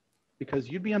you, because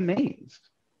you'd be amazed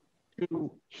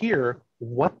to hear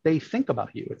what they think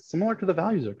about you. It's similar to the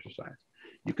values exercise.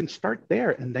 You can start there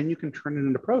and then you can turn it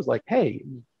into prose like, hey,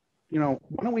 you know,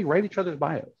 why don't we write each other's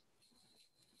bios?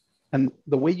 And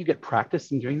the way you get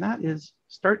practice in doing that is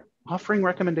start offering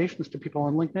recommendations to people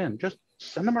on LinkedIn. Just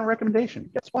send them a recommendation.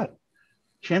 Guess what?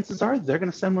 Chances are they're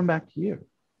going to send one back to you.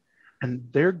 And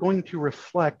they're going to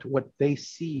reflect what they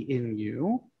see in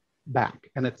you back.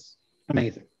 And it's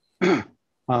amazing.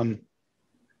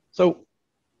 So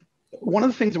one of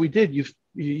the things that we did,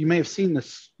 you may have seen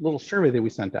this little survey that we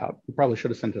sent out. We probably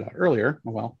should have sent it out earlier.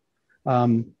 Oh, well.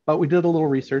 But we did a little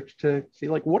research to see,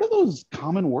 like, what are those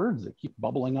common words that keep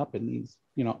bubbling up in these,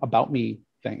 you know, about me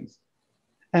things?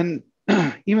 And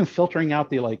even filtering out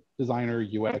the like designer,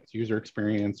 UX, user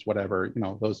experience, whatever, you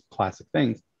know, those classic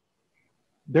things.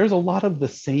 There's a lot of the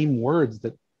same words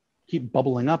that keep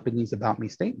bubbling up in these about me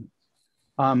statements.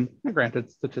 And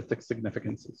granted, statistics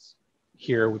significance is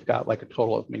here. We've got like a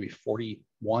total of maybe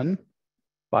 41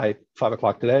 by 5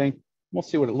 o'clock today. We'll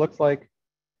see what it looks like.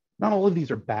 Not all of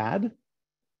these are bad.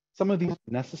 Some of these are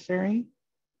necessary,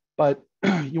 but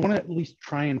you want to at least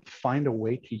try and find a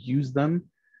way to use them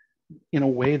in a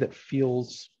way that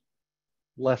feels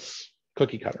less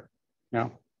cookie cutter. You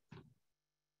know,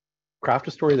 craft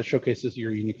a story that showcases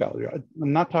your unique value.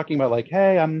 I'm not talking about like,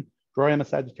 hey, I'm Roy, I'm a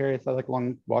Sagittarius, I like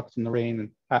long walks in the rain, and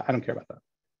I don't care about that.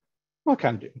 Well, I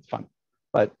kind of do, it's fun.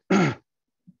 But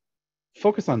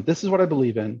focus on, this is what I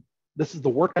believe in, this is the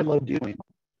work I love doing,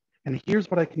 and here's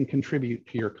what I can contribute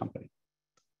to your company.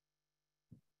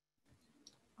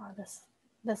 Oh, this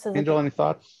is Angel, any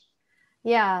thoughts?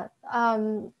 Yeah.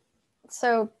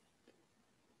 So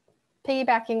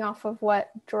piggybacking off of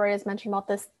what Jory has mentioned about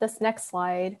this next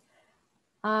slide,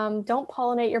 don't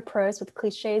pollinate your prose with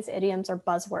cliches, idioms, or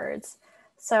buzzwords.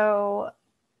 So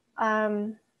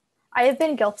I have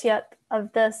been guilty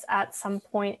of this at some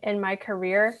point in my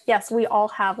career. Yes, we all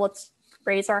have, let's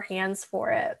raise our hands for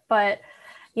it. But,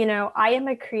 you know, I am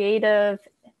a creative,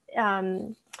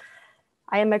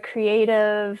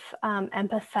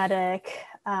 empathetic,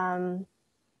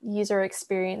 user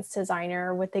experience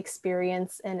designer with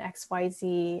experience in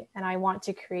XYZ, and I want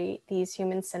to create these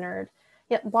human-centered,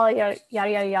 yada,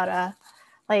 yada, yada.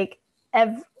 Like,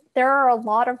 there are a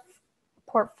lot of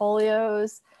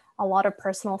portfolios, a lot of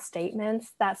personal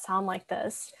statements that sound like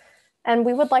this. And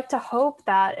we would like to hope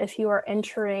that if you are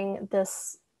entering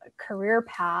this career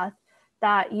path,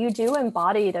 that you do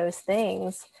embody those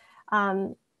things.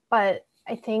 But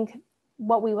I think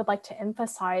what we would like to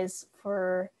emphasize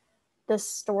for the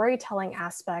storytelling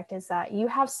aspect is that you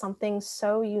have something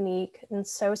so unique and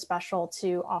so special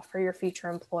to offer your future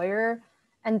employer,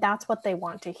 and that's what they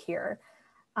want to hear.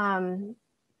 You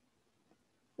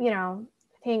know,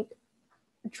 I think,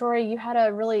 Jory, you had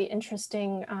a really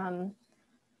interesting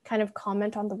kind of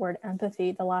comment on the word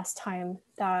empathy the last time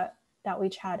that we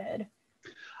chatted.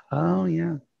 Oh,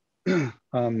 yeah.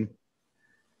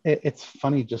 It's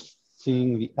funny just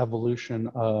seeing the evolution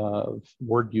of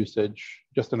word usage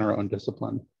just in our own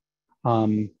discipline.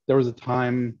 There was a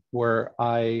time where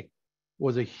I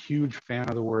was a huge fan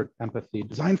of the word empathy,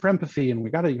 design for empathy, and we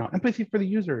got to, you know, empathy for the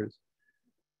users.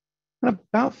 And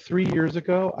about 3 years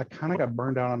ago, I kind of got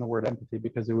burned out on the word empathy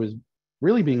because it was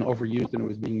really being overused, and it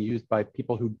was being used by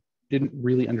people who didn't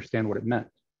really understand what it meant.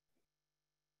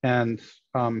 And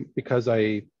because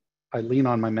I lean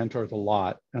on my mentors a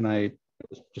lot, and I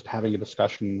was just having a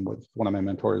discussion with one of my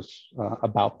mentors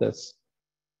about this.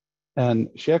 And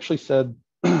she actually said,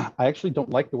 I actually don't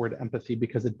like the word empathy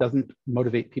because it doesn't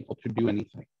motivate people to do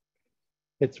anything.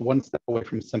 It's one step away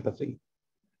from sympathy.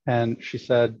 And she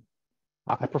said,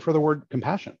 I prefer the word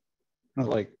compassion. I was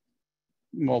like,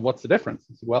 well, what's the difference?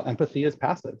 I said, well, empathy is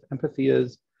passive. Empathy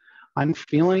is, I'm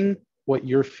feeling what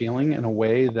you're feeling in a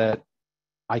way that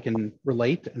I can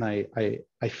relate, and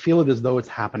I feel it as though it's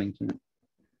happening to me.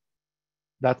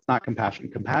 That's not compassion.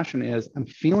 Compassion is, I'm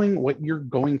feeling what you're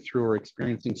going through or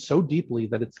experiencing so deeply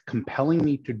that it's compelling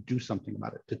me to do something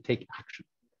about it, to take action.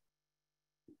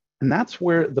 And that's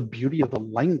where the beauty of the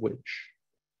language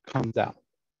comes out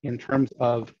in terms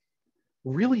of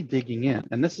really digging in.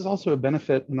 And this is also a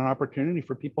benefit and an opportunity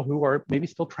for people who are maybe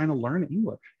still trying to learn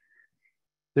English.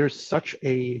 There's such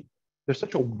a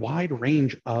wide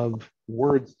range of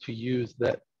words to use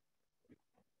that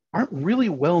aren't really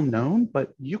well known,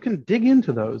 but you can dig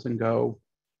into those and go,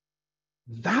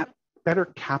 that better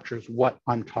captures what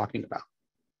I'm talking about.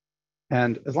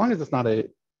 And as long as it's not a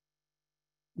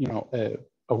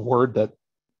word that,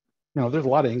 there's a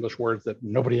lot of English words that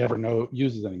nobody ever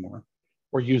uses anymore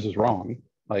or uses wrong,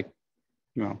 like,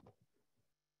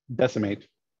 decimate.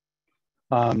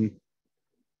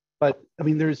 But I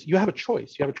mean, you have a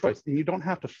choice, and you don't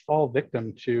have to fall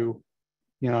victim to,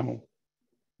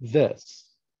 this.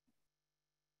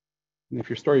 And if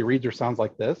your story reads or sounds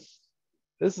like this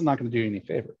is not going to do you any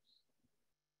favors.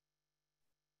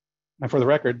 And for the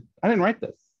record, I didn't write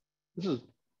this.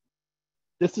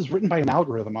 This is written by an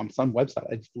algorithm on some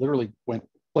website. I just literally went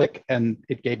click and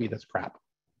it gave me this crap.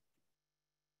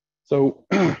 So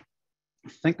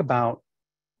think about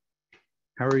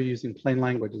how are you using plain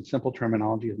language and simple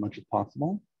terminology as much as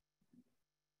possible,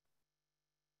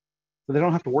 so they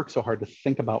don't have to work so hard to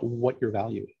think about what your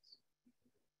value is.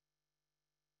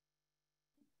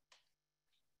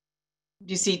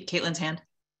 Do you see Caitlin's hand?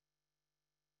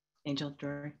 Angel,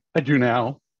 Dory? I do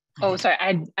now. Oh, sorry.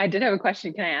 I did have a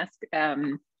question. Can I ask?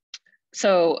 I'm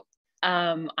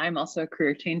also a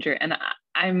career changer, and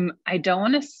I don't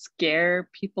want to scare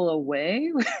people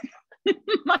away.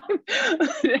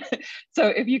 So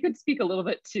if you could speak a little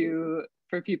bit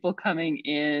for people coming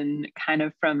in kind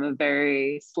of from a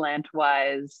very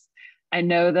slantwise, I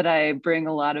know that I bring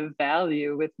a lot of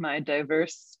value with my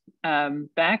diverse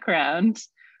background,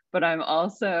 but I'm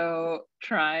also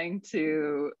trying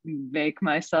to make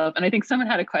myself, and I think someone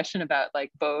had a question about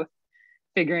like both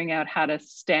figuring out how to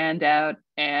stand out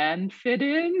and fit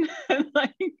in.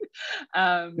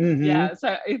 Yeah,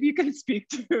 so if you could speak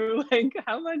to like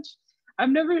how much,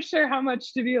 I'm never sure how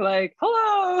much to be like,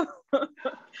 hello,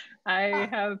 I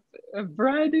have a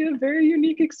variety of very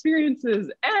unique experiences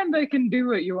and I can do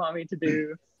what you want me to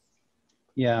do.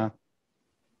 Yeah,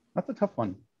 that's a tough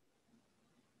one.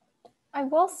 I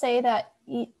will say that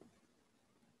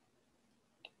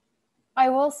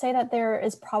there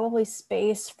is probably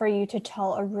space for you to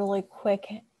tell a really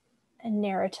quick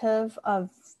narrative of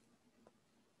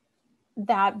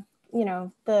that,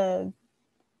 the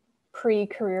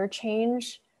pre-career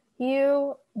change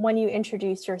when you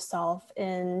introduce yourself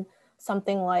in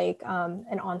something like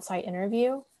an on-site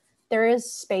interview. There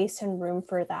is space and room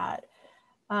for that.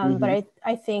 But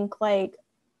I think like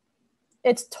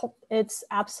it's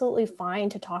absolutely fine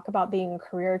to talk about being a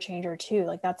career changer too.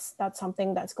 Like that's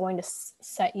something that's going to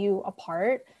set you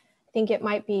apart. I think it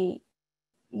might be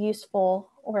useful,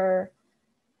 or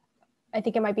I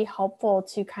think it might be helpful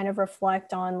to kind of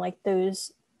reflect on like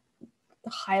those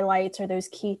highlights or those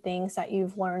key things that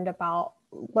you've learned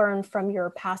from your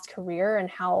past career,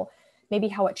 and how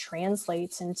it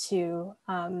translates into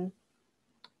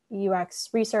UX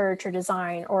research or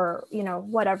design, or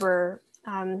whatever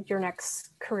your next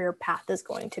career path is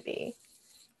going to be.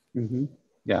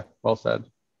 Yeah, well said.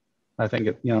 I think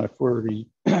if I were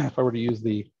to use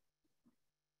the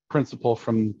principle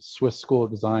from Swiss School of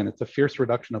Design, it's a fierce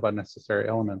reduction of unnecessary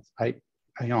elements. I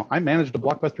managed a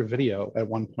Blockbuster Video at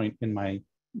one point in my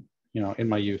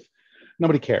youth.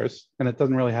 Nobody cares, and it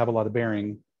doesn't really have a lot of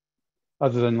bearing,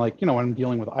 other than when I'm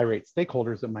dealing with irate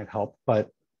stakeholders, it might help, but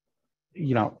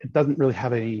it doesn't really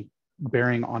have any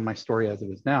bearing on my story as it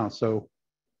is now. So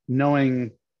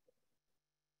knowing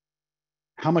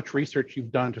how much research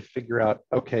you've done to figure out,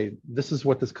 okay, this is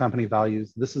what this company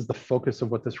values, this is the focus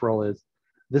of what this role is,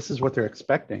 this is what they're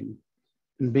expecting,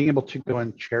 and being able to go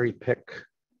and cherry pick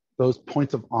those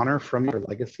points of honor from your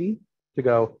legacy to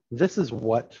go, this is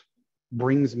what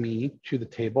brings me to the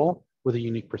table with a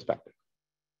unique perspective.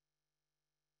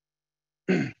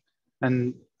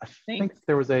 And I think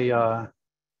there was a,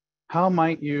 how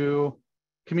might you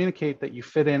communicate that you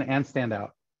fit in and stand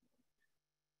out?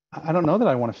 I don't know that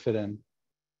I want to fit in.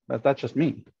 That's just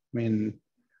me. I mean,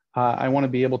 I want to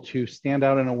be able to stand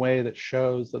out in a way that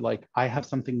shows that like I have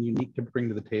something unique to bring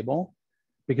to the table.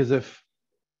 Because if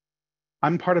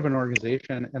I'm part of an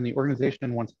organization and the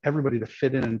organization wants everybody to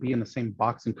fit in and be in the same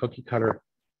box and cookie cutter,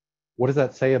 what does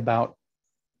that say about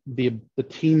the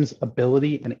team's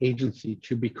ability and agency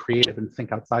to be creative and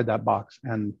think outside that box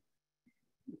and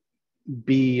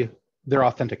be their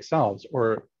authentic selves?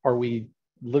 Or are we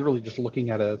literally just looking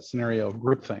at a scenario of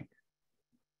groupthink?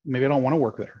 Maybe I don't want to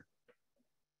work there.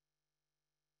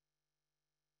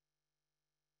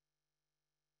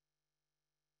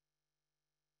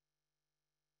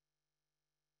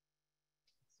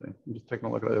 I'm just taking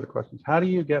a look at the other questions. How do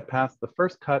you get past the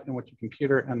first cut in which a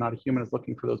computer and not a human is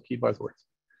looking for those key buzzwords?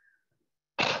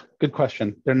 Good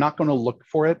question. They're not going to look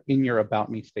for it in your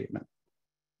about me statement.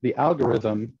 The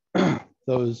algorithm,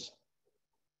 those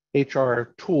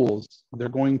HR tools, they're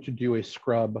going to do a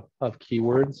scrub of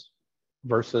keywords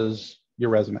versus your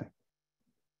resume.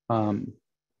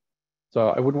 So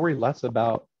I would worry less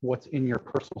about what's in your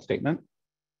personal statement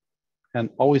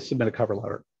and always submit a cover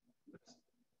letter.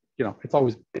 You know,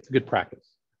 it's a good practice.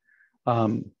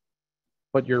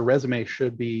 But your resume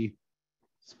should be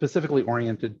specifically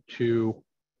oriented to,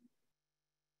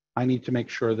 I need to make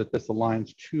sure that this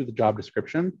aligns to the job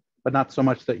description, but not so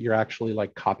much that you're actually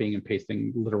like copying and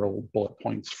pasting literal bullet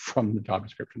points from the job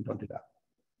description. Don't do that.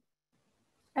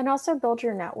 And also build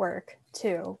your network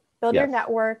too. Build your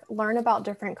network, learn about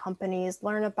different companies,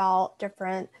 learn about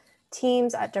different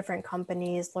teams at different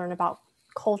companies, learn about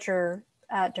culture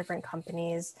at different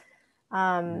companies.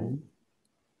 And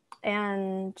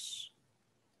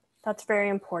that's very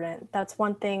important. That's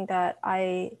one thing that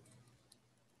I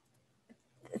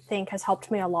think has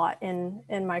helped me a lot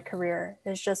in my career,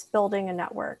 is just building a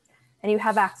network. And you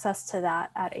have access to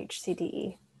that at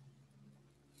HCDE.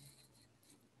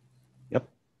 Yep.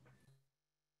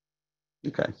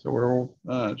 Okay, so we're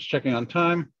just checking on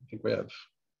time. I think we have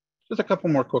just a couple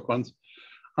more quick ones.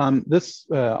 This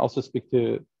also speaks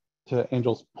to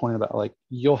Angel's point about like,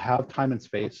 you'll have time and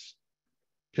space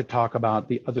to talk about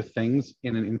the other things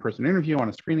in an in-person interview, on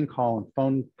a screening call, and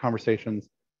phone conversations,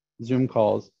 Zoom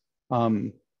calls.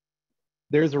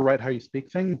 There's a right how you speak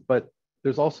thing, but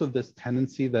there's also this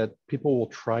tendency that people will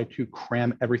try to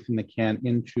cram everything they can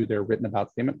into their written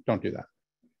about statement. Don't do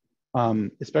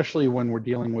that. Especially when we're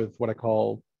dealing with what I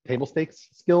call table stakes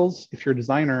skills. If you're a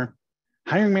designer,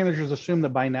 hiring managers assume that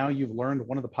by now you've learned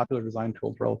one of the popular design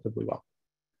tools relatively well.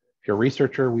 If you're a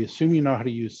researcher, we assume you know how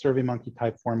to use SurveyMonkey,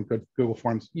 Typeform, good Google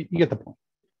Forms. You get the point.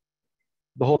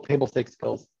 The whole table stakes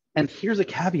skills. And here's a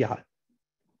caveat.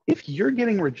 If you're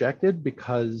getting rejected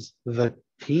because the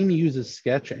team uses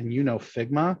Sketch and you know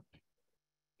Figma,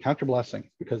 count your blessings,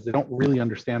 because they don't really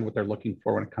understand what they're looking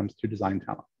for when it comes to design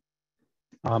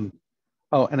talent.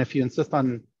 Oh, and if you insist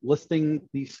on listing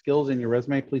these skills in your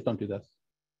resume, please don't do this.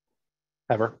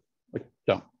 Ever. Like,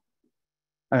 don't.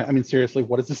 I mean, seriously,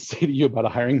 what does this say to you about a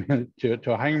hiring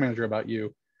to a hiring manager about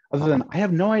you, other than I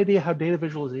have no idea how data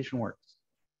visualization works?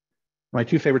 My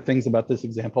two favorite things about this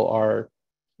example are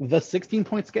the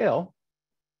 16-point scale,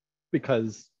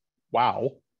 because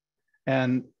wow,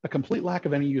 and a complete lack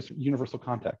of any universal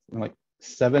context. And like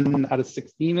 7 out of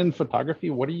 16 in photography,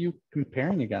 what are you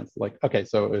comparing against? Like, okay,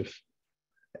 so if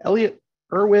Elliot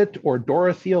Erwitt or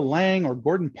Dorothea Lang or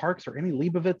Gordon Parks or any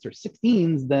Leibovitz are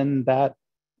 16s, then that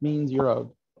means you're a,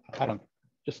 I don't,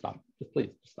 just stop. Just please,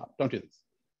 just stop. Don't do this.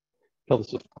 Kill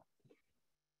this with.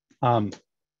 And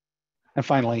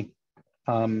finally,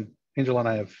 Angela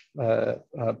and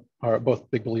I are both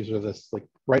big believers of this, like,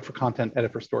 write for content,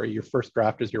 edit for story. Your first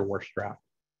draft is your worst draft.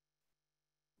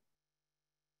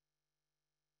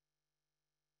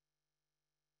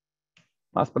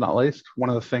 Last but not least, one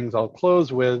of the things I'll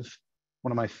close with,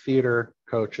 one of my theater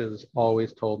coaches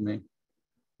always told me,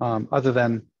 other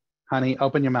than, honey,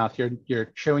 open your mouth, you're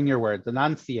chewing your words,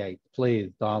 enunciate,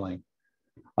 please, darling.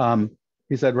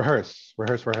 He said, rehearse,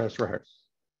 rehearse, rehearse, rehearse.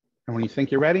 And when you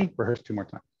think you're ready, rehearse 2 more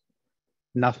times.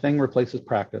 Nothing replaces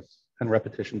practice, and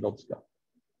repetition builds skill.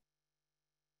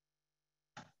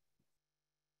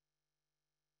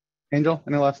 Angel,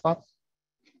 any last thoughts?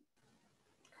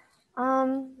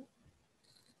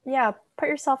 Yeah, put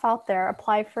yourself out there.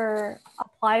 Apply for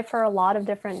a lot of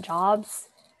different jobs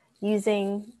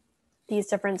using these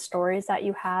different stories that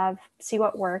you have. See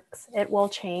what works. It will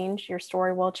change. Your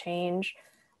story will change,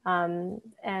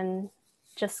 and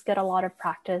just get a lot of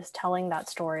practice telling that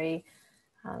story.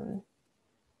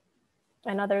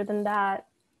 And other than that,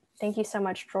 Thank you so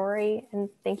much, Rory, and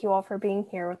thank you all for being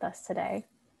here with us today.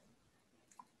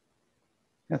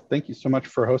 Yeah, thank you so much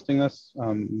for hosting this.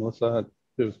 Melissa,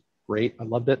 it was great. I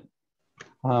loved it.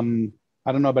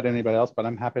 I don't know about anybody else, but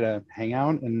I'm happy to hang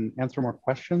out and answer more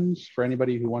questions for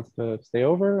anybody who wants to stay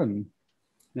over, and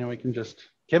we can just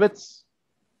kibitz.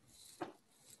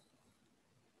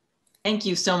 Thank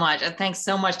you so much. And thanks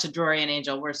so much to Dory and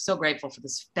Angel. We're so grateful for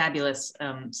this fabulous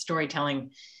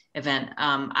storytelling event.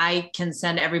 I can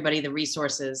send everybody the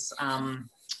resources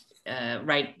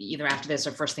right either after this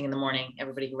or first thing in the morning,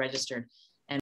 everybody who registered.